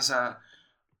working as a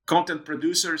content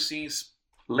producer since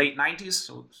late 90s,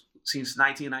 so since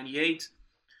 1998,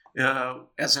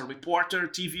 as a reporter,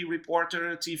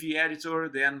 TV editor,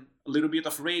 then a little bit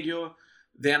of radio.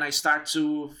 Then I start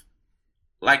to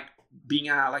being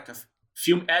a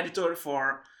film editor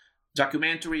for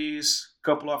documentaries,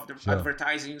 couple of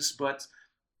advertisings,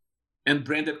 and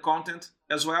branded content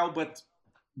as well. But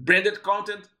branded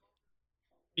content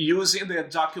using the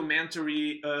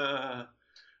documentary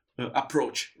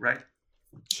approach, right?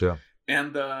 Sure.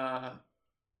 And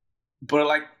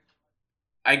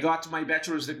I got my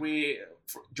bachelor's degree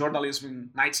for journalism in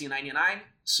 1999.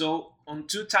 So on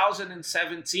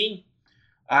 2017,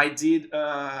 I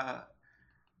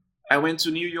went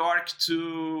to New York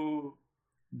to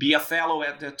be a fellow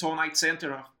at the Tonight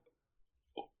Center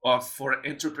for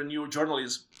Entrepreneurial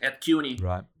Journalism at CUNY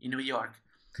in New York.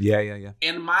 Yeah.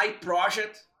 And my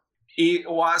project, it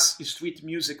was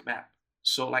Streetmusicmap.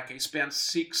 So like I spent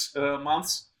 6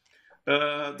 months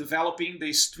developing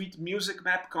the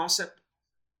Streetmusicmap concept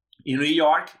in New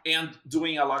York and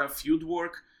doing a lot of field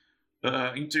work,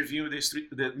 interviewing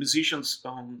the musicians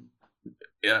on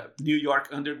New York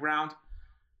underground.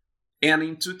 And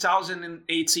in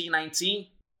 2018-19,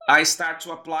 I start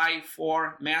to apply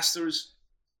for master's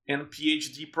and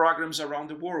PhD programs around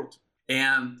the world.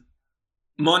 And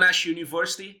Monash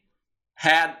University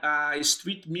had a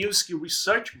street music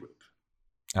research group.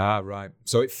 Ah, right.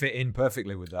 So it fit in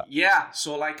perfectly with that. Yeah.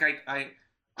 So like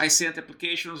I sent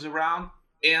applications around,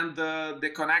 and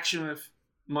the connection with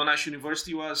Monash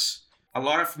University was a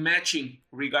lot of matching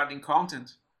regarding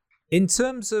content. In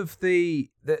terms of the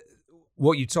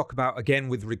what you talk about, again,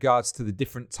 with regards to the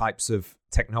different types of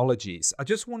technologies, I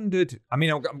just wondered, I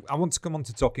mean, I want to come on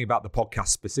to talking about the podcast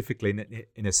specifically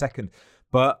in a second,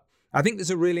 but I think there's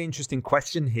a really interesting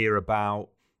question here about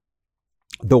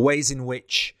the ways in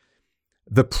which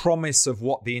the promise of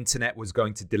what the internet was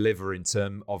going to deliver in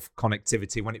terms of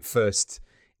connectivity when it first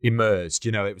emerged.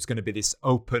 You know, it was going to be this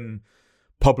open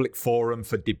public forum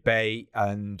for debate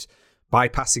and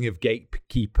bypassing of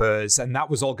gatekeepers, and that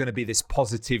was all going to be this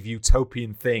positive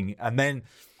utopian thing. And then,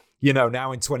 you know,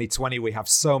 now in 2020, we have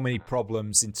so many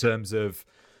problems in terms of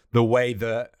the way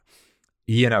that,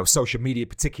 you know, social media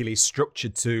particularly is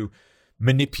structured to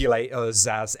manipulate us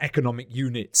as economic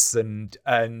units, and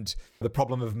the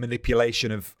problem of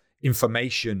manipulation of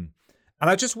information. And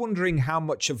I'm just wondering how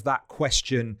much of that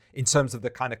question, in terms of the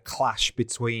kind of clash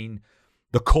between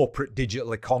the corporate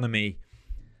digital economy,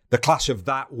 the clash of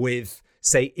that with,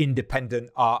 say, independent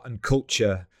art and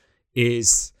culture,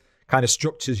 is kind of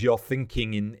structures your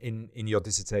thinking in your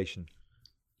dissertation.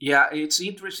 Yeah, it's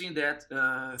interesting that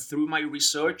through my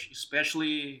research,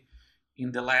 especially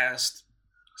in the last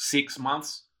 6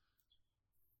 months,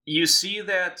 you see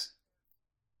that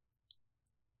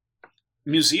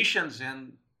musicians,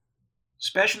 and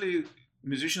especially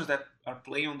musicians that are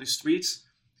playing on the streets,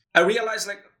 I realize,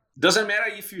 like, doesn't matter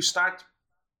if you start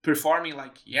performing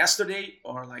like yesterday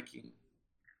or like in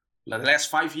the last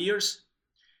 5 years,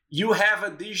 you have a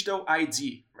digital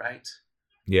ID, right?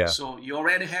 Yeah. So you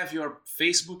already have your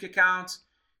Facebook account,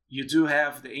 you do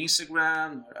have the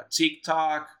Instagram or a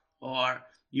TikTok, or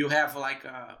you have like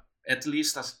at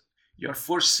least your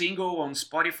first single on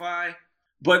Spotify.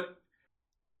 But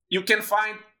you can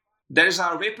find there's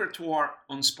a repertoire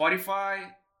on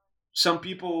Spotify. Some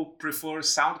people prefer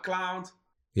SoundCloud.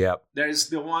 Yeah. There's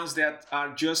the ones that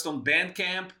are just on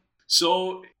Bandcamp.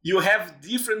 So you have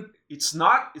it's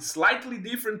slightly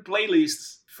different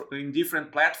playlists in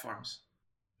different platforms.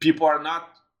 People are not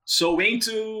so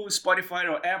into Spotify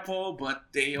or Apple, but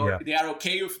they are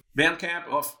okay with Bandcamp,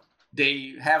 or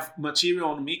they have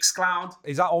material on Mixcloud.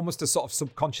 Is that almost a sort of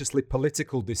subconsciously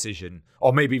political decision,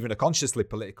 or maybe even a consciously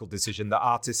political decision, that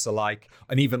artists are like,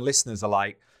 and even listeners are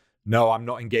like, no, I'm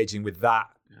not engaging with that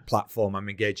platform, I'm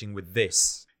engaging with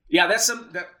this? Yeah, that's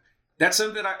something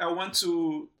that I want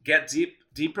to get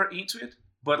deeper into it.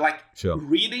 But like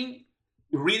reading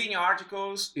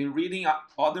articles and reading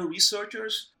other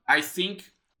researchers, I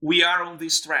think we are on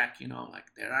this track. You know, like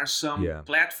there are some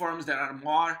platforms that are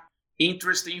more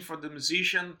interesting for the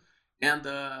musician, and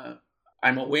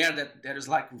I'm aware that there is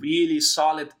like really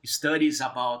solid studies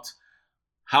about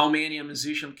how many a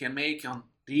musician can make on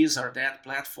this or that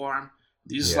platform.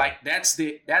 This is like that's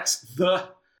the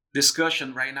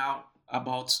discussion right now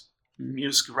about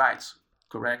music rights,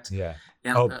 correct? Yeah.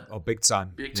 And, big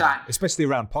time. Big time. Especially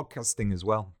around podcasting as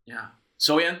well. Yeah.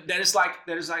 So and there is like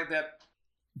that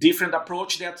different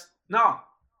approach that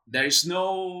there is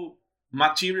no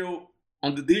material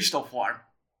on the digital form,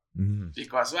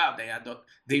 because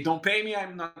they don't pay me,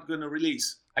 I'm not gonna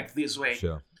release like this way.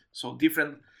 Sure. So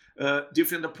different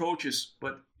approaches,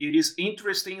 but it is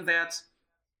interesting that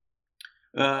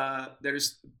there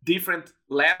is different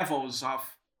levels of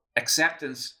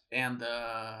acceptance and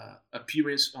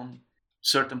appearance on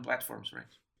certain platforms, right?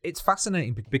 It's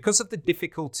fascinating because of the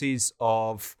difficulties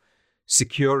of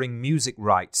securing music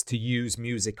rights to use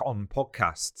music on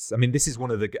podcasts. I mean, this is one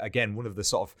of the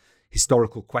sort of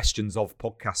historical questions of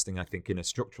podcasting, I think, in a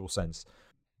structural sense.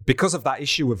 Because of that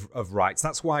issue of rights,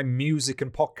 that's why music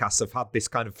and podcasts have had this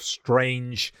kind of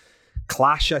strange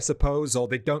clash, I suppose, or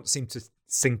they don't seem to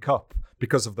sync up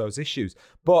because of those issues.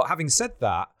 But having said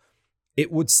that,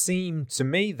 it would seem to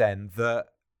me then that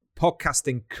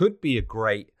podcasting could be a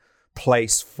great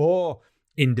place for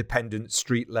independent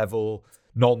street level,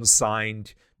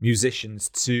 non-signed musicians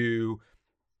to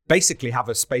basically have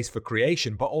a space for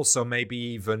creation, but also maybe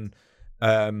even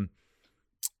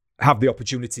have the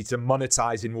opportunity to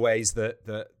monetize in ways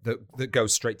that go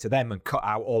straight to them and cut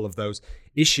out all of those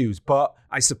issues. But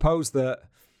I suppose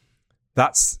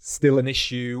that's still an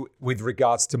issue with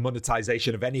regards to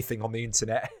monetization of anything on the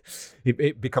internet.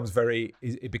 It becomes very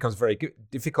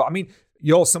difficult. I mean,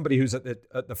 you're somebody who's at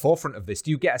the forefront of this. Do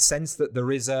you get a sense that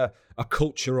there is a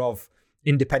culture of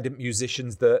independent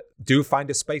musicians that do find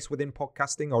a space within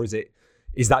podcasting, or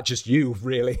is that just you,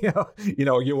 really?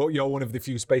 You're one of the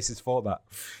few spaces for that.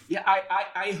 Yeah,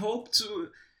 I hope to,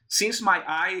 since my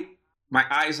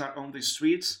eyes are on the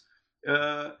streets,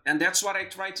 and that's what I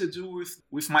try to do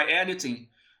with my editing,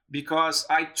 because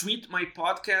I treat my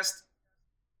podcast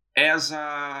as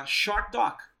a short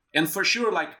doc. And for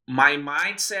sure, like, my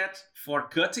mindset for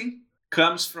cutting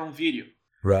comes from video.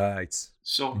 Right.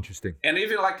 So interesting. And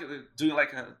even like doing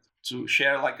like to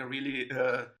share like a really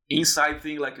inside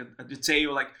thing, like a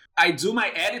detail, like I do my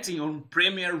editing on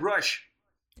Premiere Rush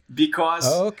because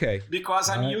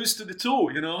I'm used to the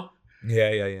tool,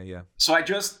 Yeah. So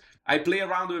I play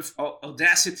around with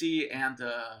Audacity and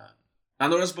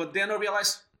others, but then I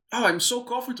realized, I'm so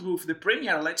comfortable with the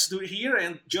Premiere. Let's do it here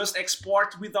and just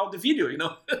export without the video,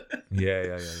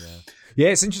 Yeah. Yeah,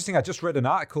 it's interesting. I just read an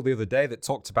article the other day that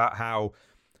talked about how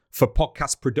for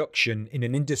podcast production in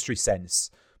an industry sense,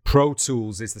 Pro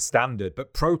Tools is the standard,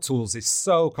 but Pro Tools is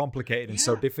so complicated and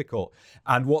so difficult.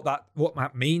 And what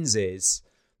that means is,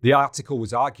 the article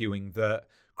was arguing that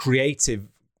creative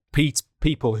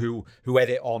people who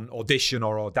edit on Audition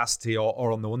or Audacity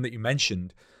or on the one that you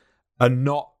mentioned are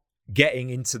not getting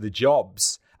into the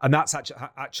jobs. And that's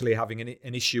actually having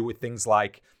an issue with things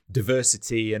like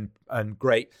diversity and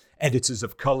great editors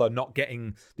of color not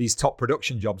getting these top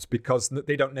production jobs because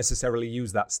they don't necessarily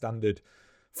use that standard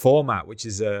format, which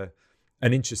is an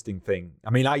interesting thing. I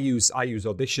mean, I use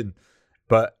Audition,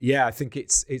 but yeah, I think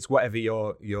it's whatever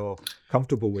you're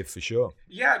comfortable with, for sure.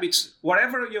 Yeah, it's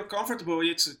whatever you're comfortable.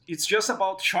 It's just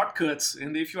about shortcuts,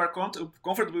 and if you are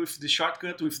comfortable with the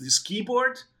shortcut with this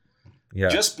keyboard,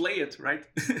 just play it, right?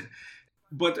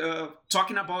 But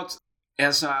talking about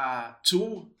as a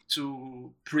tool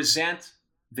to present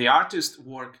the artist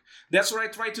work, that's what I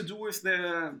try to do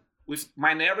with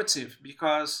my narrative,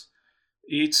 because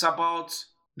it's about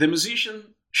the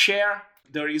musician share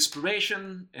their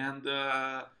inspiration and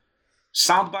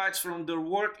sound bites from their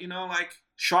work, like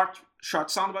short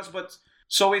sound bites. But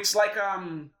so it's like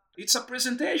it's a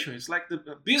presentation. It's like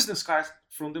the business card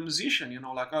from the musician,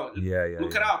 like,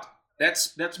 look it out.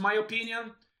 That's my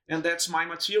opinion, and that's my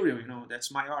material.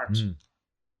 That's my art.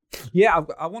 Yeah,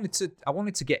 I wanted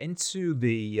to get into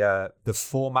the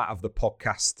format of the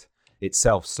podcast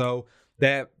itself. So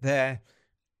they're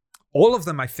all of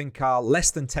them, I think, are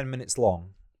less than 10 minutes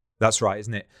long. That's right,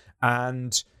 isn't it?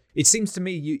 And it seems to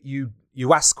me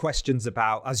you ask questions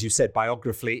about, as you said,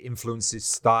 biography, influences,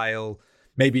 style,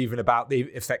 maybe even about the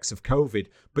effects of COVID.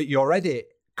 But your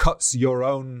edit cuts your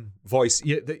own voice.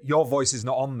 Your voice is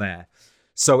not on there.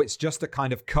 So it's just a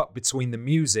kind of cut between the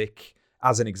music,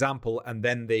 as an example, and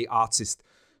then the artist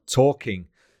talking.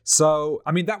 So,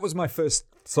 I mean, that was my first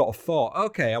sort of thought.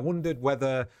 Okay, I wondered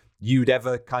whether you'd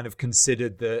ever kind of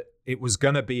considered that it was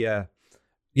going to be a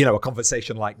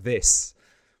conversation like this,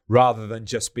 rather than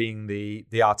just being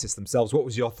the artists themselves. What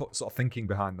was your sort of thinking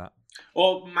behind that?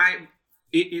 Well, my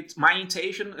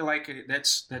intention, like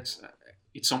that's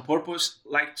it's on purpose,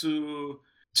 like to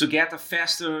get a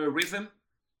faster rhythm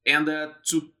and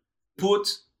to put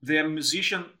the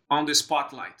musician on the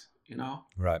spotlight,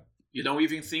 Right. You don't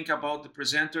even think about the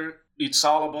presenter. It's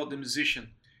all about the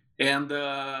musician. And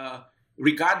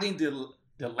regarding the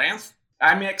length,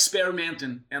 I'm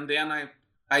experimenting. And then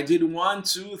I did 1,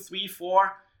 2, 3,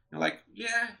 4. And like,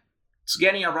 it's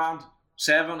getting around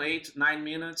 7, 8, 9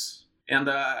 minutes. And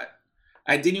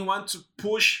I didn't want to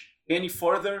push any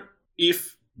further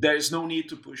if there is no need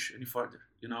to push any further,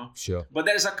 Sure. But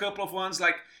there's a couple of ones,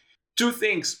 like 2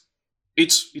 things.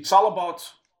 It's all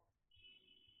about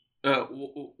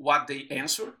what they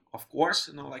answer, of course.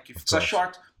 Like if it's a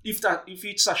short, if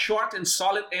it's a short and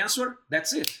solid answer,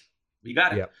 that's it. We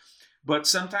got it. Yep. But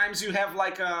sometimes you have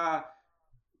like a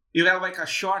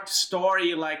short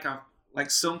story, like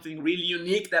something really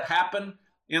unique that happened,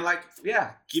 and let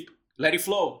it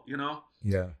flow,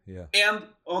 Yeah. And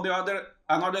on the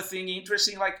another thing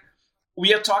interesting, like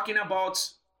we are talking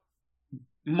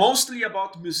mostly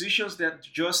about musicians that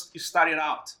just started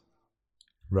out.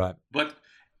 Right. But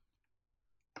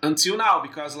until now,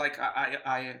 because like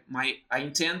I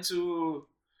intend to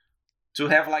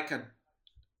have like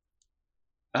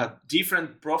a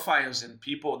different profiles and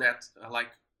people that are like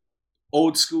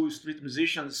old school street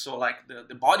musicians. So like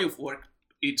the body of work,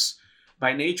 it's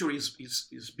by nature is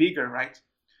bigger, right?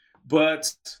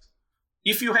 But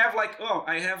if you have like, oh,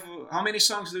 I have, how many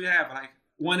songs do you have? Like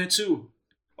 1 or 2.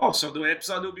 Oh, so the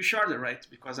episode will be shorter, right?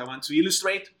 Because I want to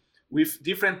illustrate with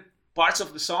different parts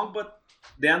of the song, but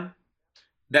then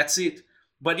that's it.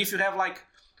 But if you have like,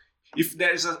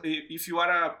 if you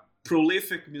are a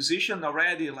prolific musician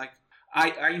already, like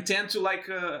I intend to like,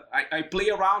 I play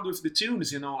around with the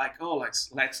tunes, you know, like, oh, let's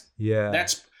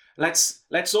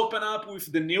open up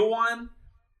with the new one,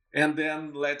 and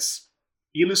then let's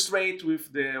illustrate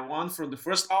with the one from the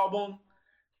first album.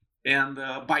 And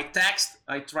by text,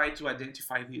 I try to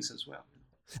identify these as well.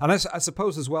 And I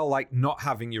suppose as well, like not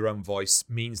having your own voice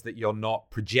means that you're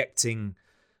not projecting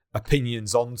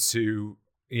opinions onto,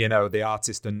 you know, the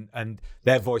artist, and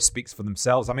their voice speaks for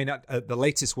themselves. I mean, the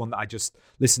latest one that I just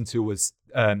listened to was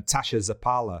Tasha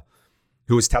Zapala,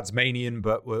 who was Tasmanian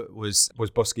but was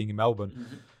busking in Melbourne.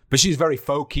 Mm-hmm. But she's very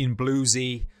folky and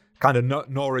bluesy, kind of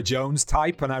Nora Jones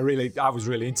type, and I was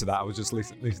really into that. I was just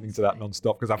listening to that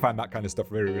nonstop because I find that kind of stuff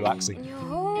very relaxing.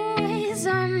 You're always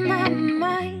on my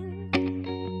mind.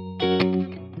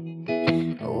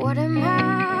 What am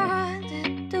I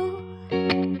to do?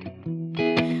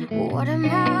 What am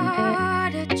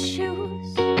I to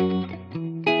choose?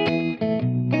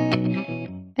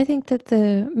 I think that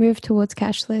the move towards a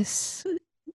cashless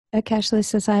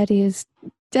society is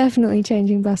definitely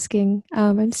changing busking.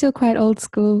 I'm still quite old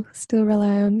school, still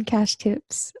rely on cash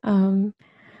tips.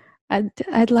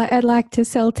 I'd like to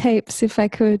sell tapes if I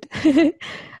could.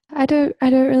 I don't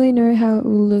really know how it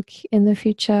will look in the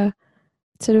future.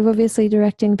 Sort of obviously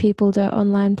directing people to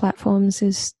online platforms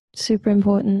is super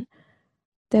important.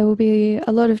 There will be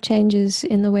a lot of changes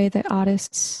in the way that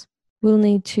artists will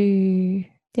need to,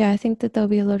 I think that there'll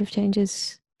be a lot of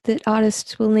changes that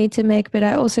artists will need to make, but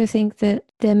I also think that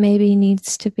there maybe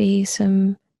needs to be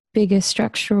some bigger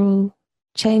structural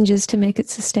changes to make it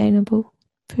sustainable,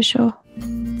 for sure.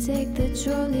 Take the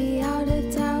trolley out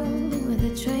of town where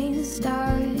the trains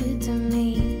start to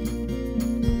meet.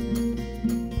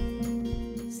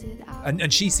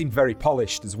 And she seemed very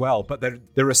polished as well, but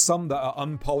there are some that are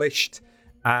unpolished,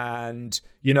 and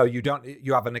you know, you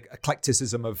have an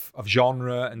eclecticism of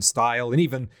genre and style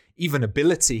and even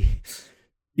ability,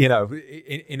 you know,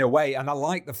 in a way. And I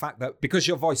like the fact that because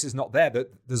your voice is not there, that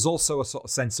there's also a sort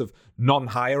of sense of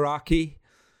non-hierarchy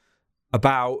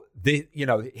about the, you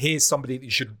know, here's somebody that you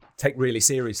should take really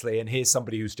seriously, and here's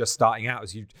somebody who's just starting out,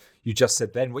 as you just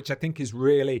said then, which I think is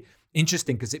really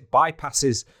interesting because it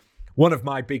bypasses one of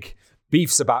my big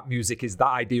beefs about music is that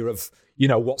idea of, you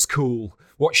know, what's cool,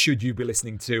 what should you be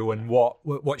listening to, and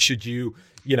what should you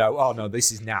know, oh no,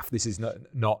 this is naff, this is not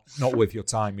worth your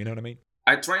time, you know what I mean?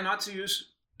 I try not to use,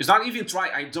 it's not even try,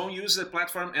 I don't use the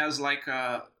platform as like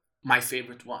my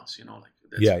favorite ones, you know, like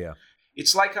that's, yeah.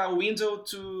 It's like a window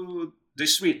to the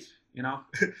street, you know.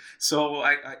 So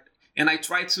I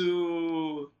try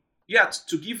to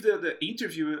give the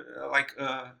interview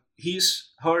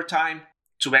her time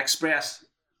to express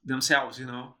themselves, you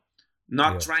know,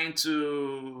 not trying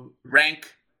to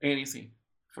rank anything,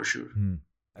 for sure.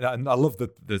 And I love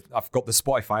that I've got the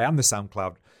Spotify and the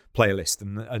SoundCloud playlist,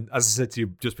 and as I said to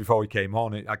you just before we came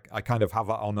on, I kind of have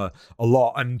that on a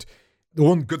lot. And the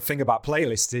one good thing about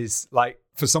playlists is, like,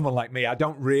 for someone like me, I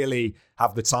don't really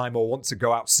have the time or want to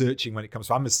go out searching when it comes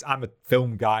to. I'm a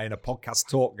film guy and a podcast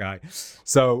talk guy,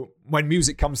 so when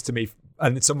music comes to me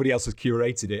and somebody else has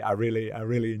curated it, I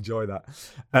really enjoy that.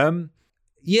 I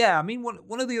mean,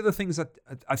 one of the other things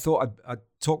I thought I'd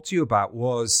talk to you about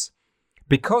was,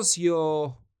 because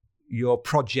your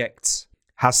project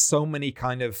has so many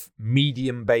kind of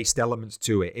medium-based elements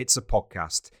to it. It's a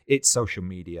podcast, it's social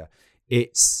media,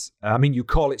 it's, I mean, you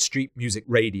call it street music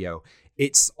radio.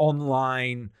 It's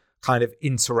online kind of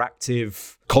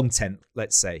interactive content,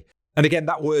 let's say. And again,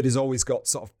 that word has always got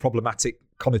sort of problematic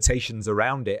connotations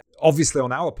around it. Obviously,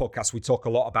 on our podcast, we talk a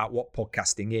lot about what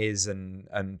podcasting is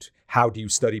and how do you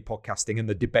study podcasting, and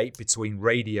the debate between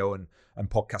radio and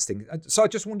podcasting. So I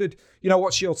just wondered, you know,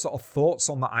 what's your sort of thoughts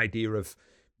on the idea of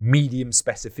medium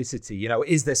specificity? You know,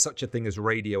 is there such a thing as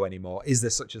radio anymore? Is there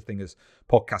such a thing as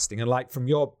podcasting? And like, from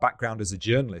your background as a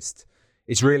journalist,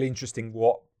 it's really interesting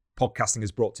what podcasting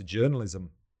has brought to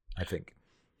journalism, I think.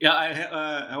 Yeah,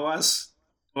 I was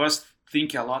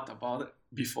thinking a lot about it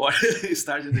before I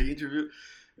started the interview,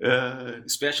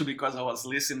 especially because I was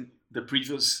listening the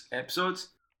previous episodes.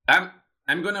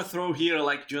 I'm gonna throw here,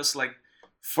 like, just like,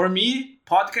 for me,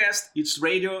 podcast, it's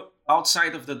radio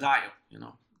outside of the dial,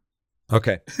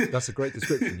 Okay, that's a great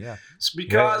description. Yeah, It's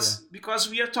because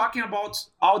we are talking about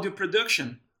audio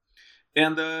production,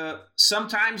 and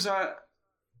sometimes I'm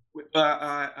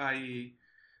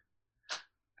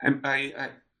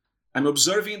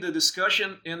observing the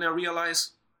discussion, and I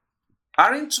realize,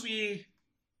 aren't we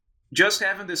just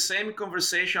having the same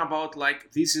conversation about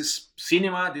like this is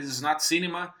cinema, this is not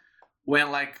cinema,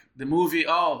 when like the movie,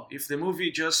 if the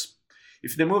movie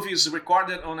is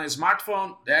recorded on a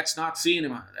smartphone, that's not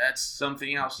cinema, that's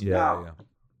something else. Yeah.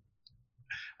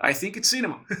 I think it's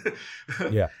cinema.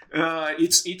 Yeah.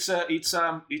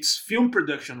 It's film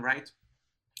production, right?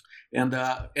 And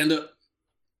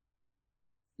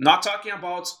not talking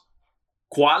about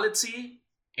quality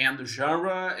and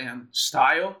genre and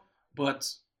style, but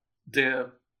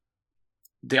the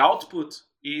output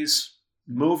is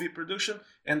movie production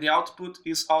and the output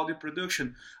is audio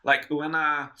production. Like when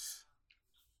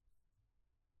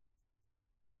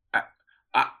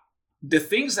the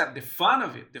fun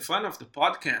of the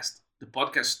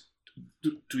podcast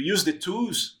to use the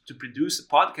tools to produce a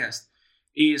podcast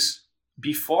is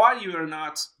because you are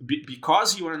not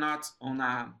on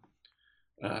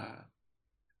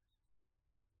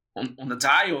the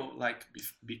dial, like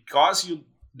because you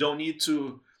don't need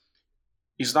to,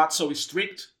 it's not so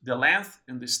strict, the length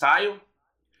and the style.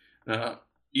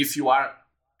 If you are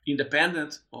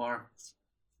independent or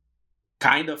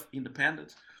kind of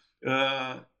independent,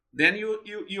 then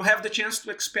you have the chance to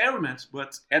experiment.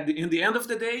 But in the end of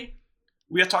the day,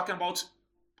 we are talking about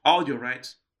audio,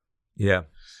 right? Yeah.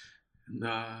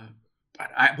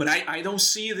 But I don't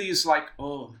see these like,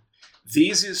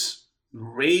 this is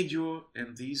radio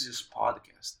and this is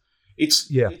podcast.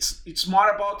 It's more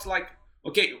about like,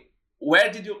 okay,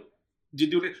 where did you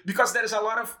because there is a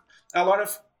lot of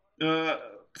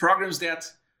programs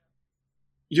that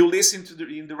you listen to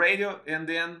in the radio and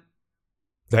then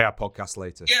they are podcasts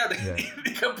later. Yeah, they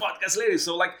become podcasts later.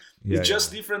 So like it's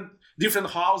just different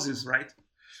houses, right?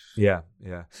 Yeah.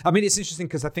 I mean, it's interesting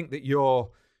because I think that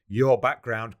your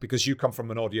background, because you come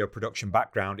from an audio production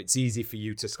background, it's easy for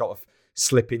you to sort of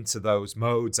slip into those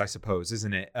modes, I suppose,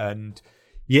 isn't it? And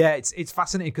yeah, it's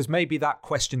fascinating because maybe that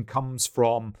question comes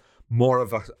from more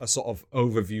of a sort of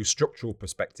overview structural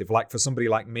perspective. Like for somebody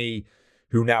like me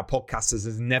who now podcasts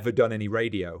has never done any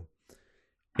radio,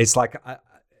 it's like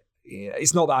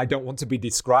it's not that I don't want to be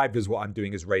described as what I'm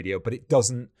doing as radio, but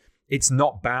it's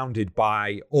not bounded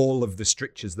by all of the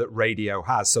strictures that radio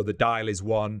has. So the dial is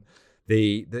one,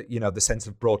 the sense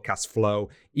of broadcast flow.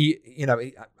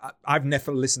 I've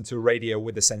never listened to radio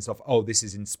with a sense of, this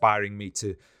is inspiring me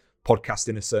to podcast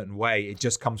in a certain way. It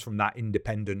just comes from that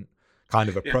independent kind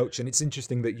of approach. And it's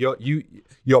interesting that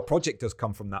your project does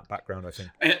come from that background, I think.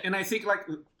 And I think, like,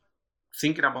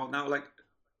 thinking about now, like,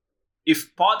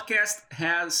 if podcast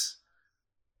has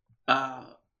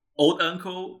old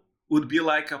uncle would be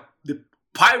like the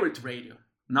pirate radio.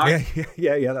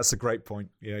 Yeah, that's a great point.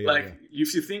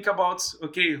 If you think about,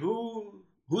 okay,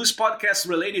 who's podcast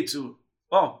related to?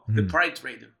 The pirate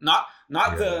radio, not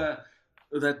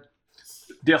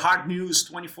the hard news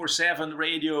 24/7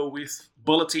 radio with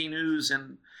bulletin news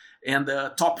and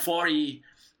the top 40,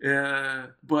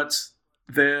 but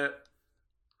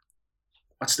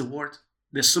what's the word?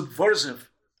 The subversive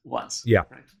ones. Yeah,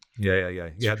 right?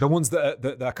 Yeah. The ones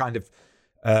that are kind of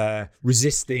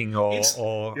resisting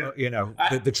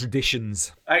the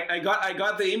traditions. I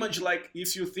got the image, like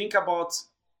if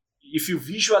you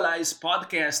visualize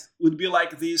podcast, would be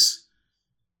like this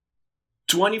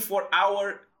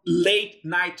 24-hour late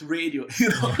night radio,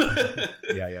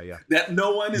 Yeah. That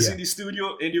no one is in the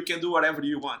studio and you can do whatever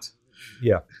you want.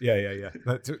 Yeah.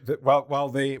 While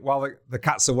the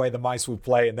cat's away, the mice will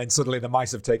play, and then suddenly the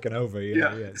mice have taken over.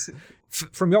 Yes.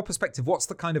 From your perspective, what's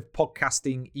the kind of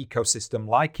podcasting ecosystem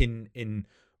like in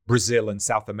Brazil and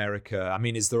South America? I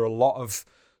mean, is there a lot of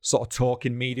sort of talk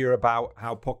in media about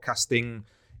how podcasting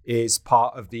is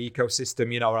part of the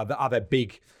ecosystem? Are there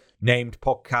big named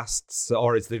podcasts,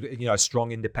 or is there a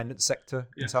strong independent sector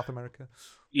in South America?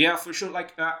 Yeah, for sure.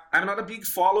 Like I'm not a big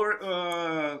follower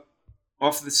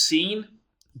of the scene,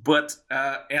 but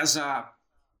as a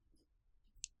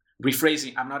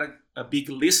rephrasing, I'm not a big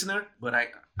listener, but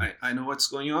I know what's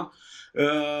going on.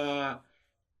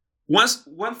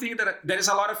 One thing that there is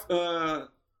a lot of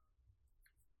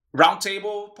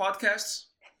roundtable podcasts.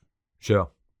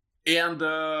 Sure. And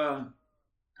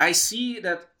I see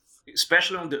that,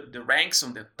 especially on the ranks,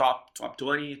 on the top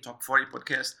 20, top 40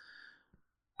 podcasts,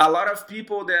 a lot of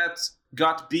people that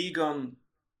got big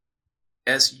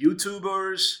as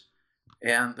YouTubers,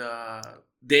 and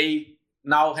they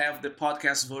now have the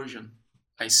podcast version.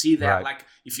 I see that. Right. Like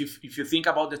if you think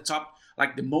about the top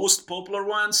like the most popular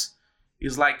ones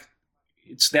is like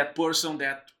it's that person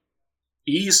that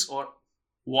is or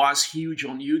was huge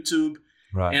on YouTube,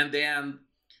 Right. and then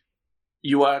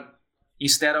you are,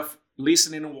 instead of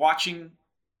listening and watching,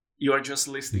 you are just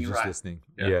listening. You're just right? listening.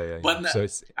 Yeah. Yeah. But So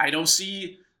it's I don't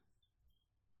see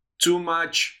too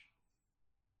much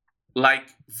like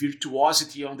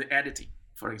virtuosity on the editing,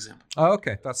 for example. oh,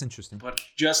 okay. That's interesting. But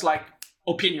just like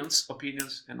opinions.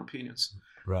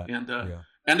 Right. And yeah.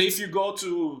 and if you go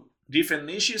to different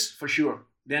niches, for sure,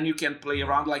 then you can play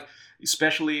around. Like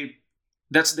especially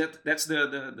that's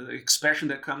the expression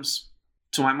that comes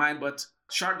to my mind. But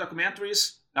short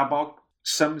documentaries about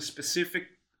some specific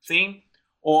thing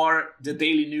or the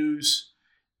daily news,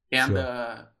 and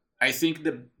Sure. I think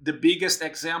the biggest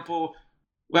example.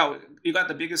 Well, you got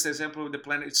the biggest example of the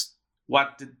planet. It's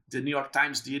what the New York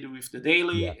Times did with the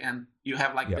Daily, Yeah. and you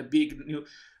have like Yeah.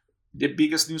 the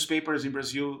biggest newspapers in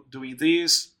Brazil doing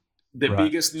this. The Right.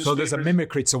 biggest So newspapers. there's a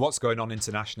mimicry to what's going on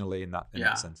internationally in that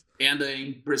sense. And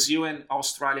in Brazil and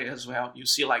Australia as well, you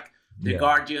see like The Yeah.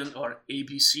 Guardian or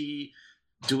ABC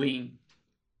doing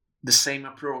the same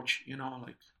approach.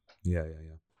 Like. Yeah.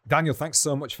 Daniel, thanks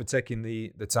so much for taking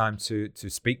the time to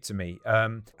speak to me.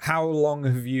 How long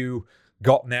have you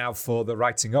got now for the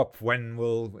writing up? When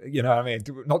will,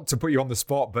 not to put you on the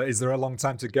spot, but is there a long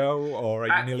time to go, or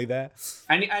are you nearly there?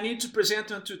 I need to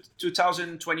present until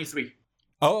 2023.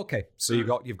 Oh, okay. So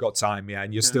you've got time, yeah,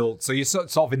 and you're still, so you're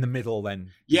sort of in the middle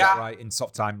then. Is Yeah. that right, in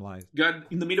soft timeline? Good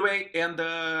in the midway, and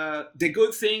the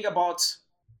good thing about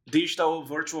digital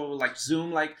virtual like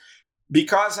Zoom, like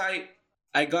because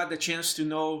I got the chance to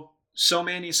know so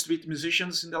many street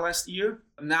musicians in the last year.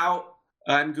 Now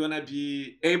I'm gonna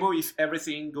be able, if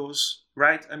everything goes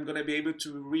right, I'm gonna be able to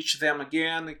reach them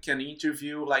again. I can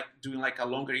interview, like doing like a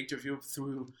longer interview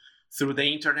through the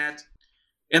internet,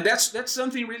 and that's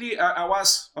something really. I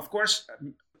was, of course,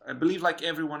 I believe like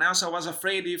everyone else, I was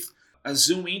afraid if a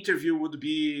Zoom interview would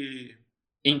be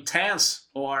intense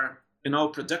or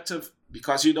productive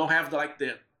because you don't have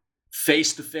the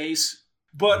face to face.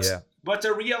 But I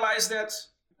realized that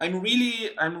I'm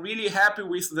really happy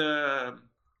with the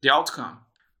outcome.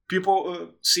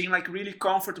 People seem like really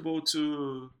comfortable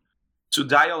to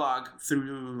dialogue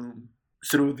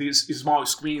through these small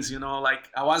screens. Like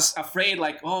I was afraid,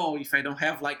 like, oh, if I don't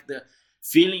have like the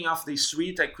feeling of the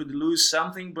street, I could lose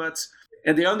something. But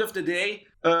at the end of the day,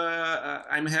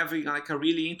 I'm having like a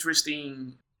really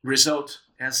interesting result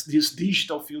as this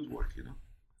digital fieldwork.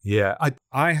 Yeah,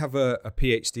 I have a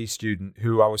PhD student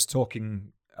who I was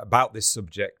talking about this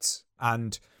subject,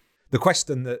 and the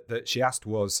question that she asked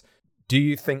was, do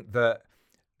you think that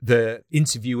the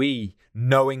interviewee,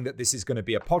 knowing that this is going to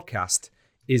be a podcast,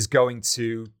 is going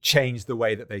to change the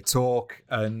way that they talk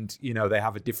and, they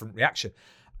have a different reaction?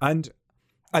 And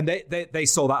they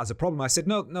saw that as a problem. I said,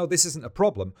 no, this isn't a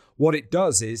problem. What it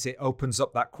does is it opens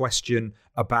up that question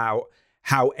about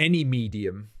how any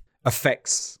medium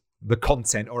affects the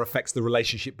content or affects the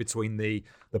relationship between the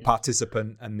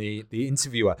participant and the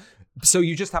interviewer. So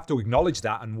you just have to acknowledge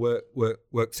that and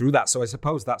work through that. So I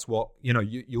suppose that's what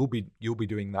you'll be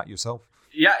doing that yourself.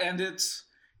 Yeah, and it's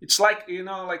like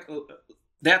like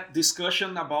that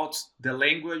discussion about the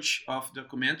language of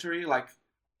documentary. Like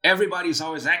everybody's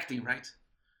always acting, right?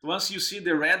 Once you see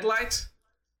the red light,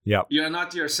 yeah, you're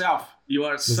not yourself. You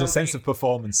are. There's a sense of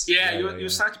performance. Yeah, you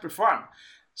start to perform.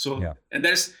 So yeah. And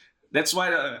that's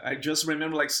why I just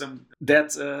remember like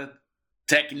that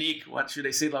technique. What should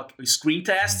I say? Like screen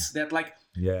tests that like,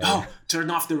 turn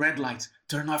off the red light.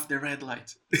 Turn off the red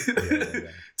light.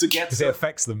 To get because it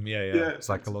affects them. Yeah.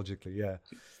 Psychologically. Yeah.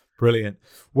 Brilliant.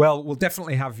 Well, we'll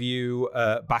definitely have you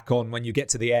back on when you get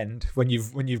to the end, when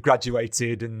you've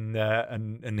graduated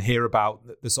and hear about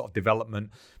the sort of development.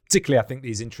 Particularly, I think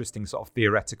these interesting sort of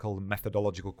theoretical and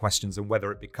methodological questions, and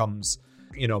whether it becomes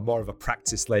more of a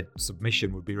practice-led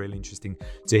submission would be really interesting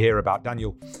to hear about.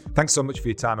 Daniel, thanks so much for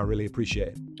your time. I really appreciate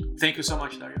it. Thank you so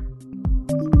much, Dario.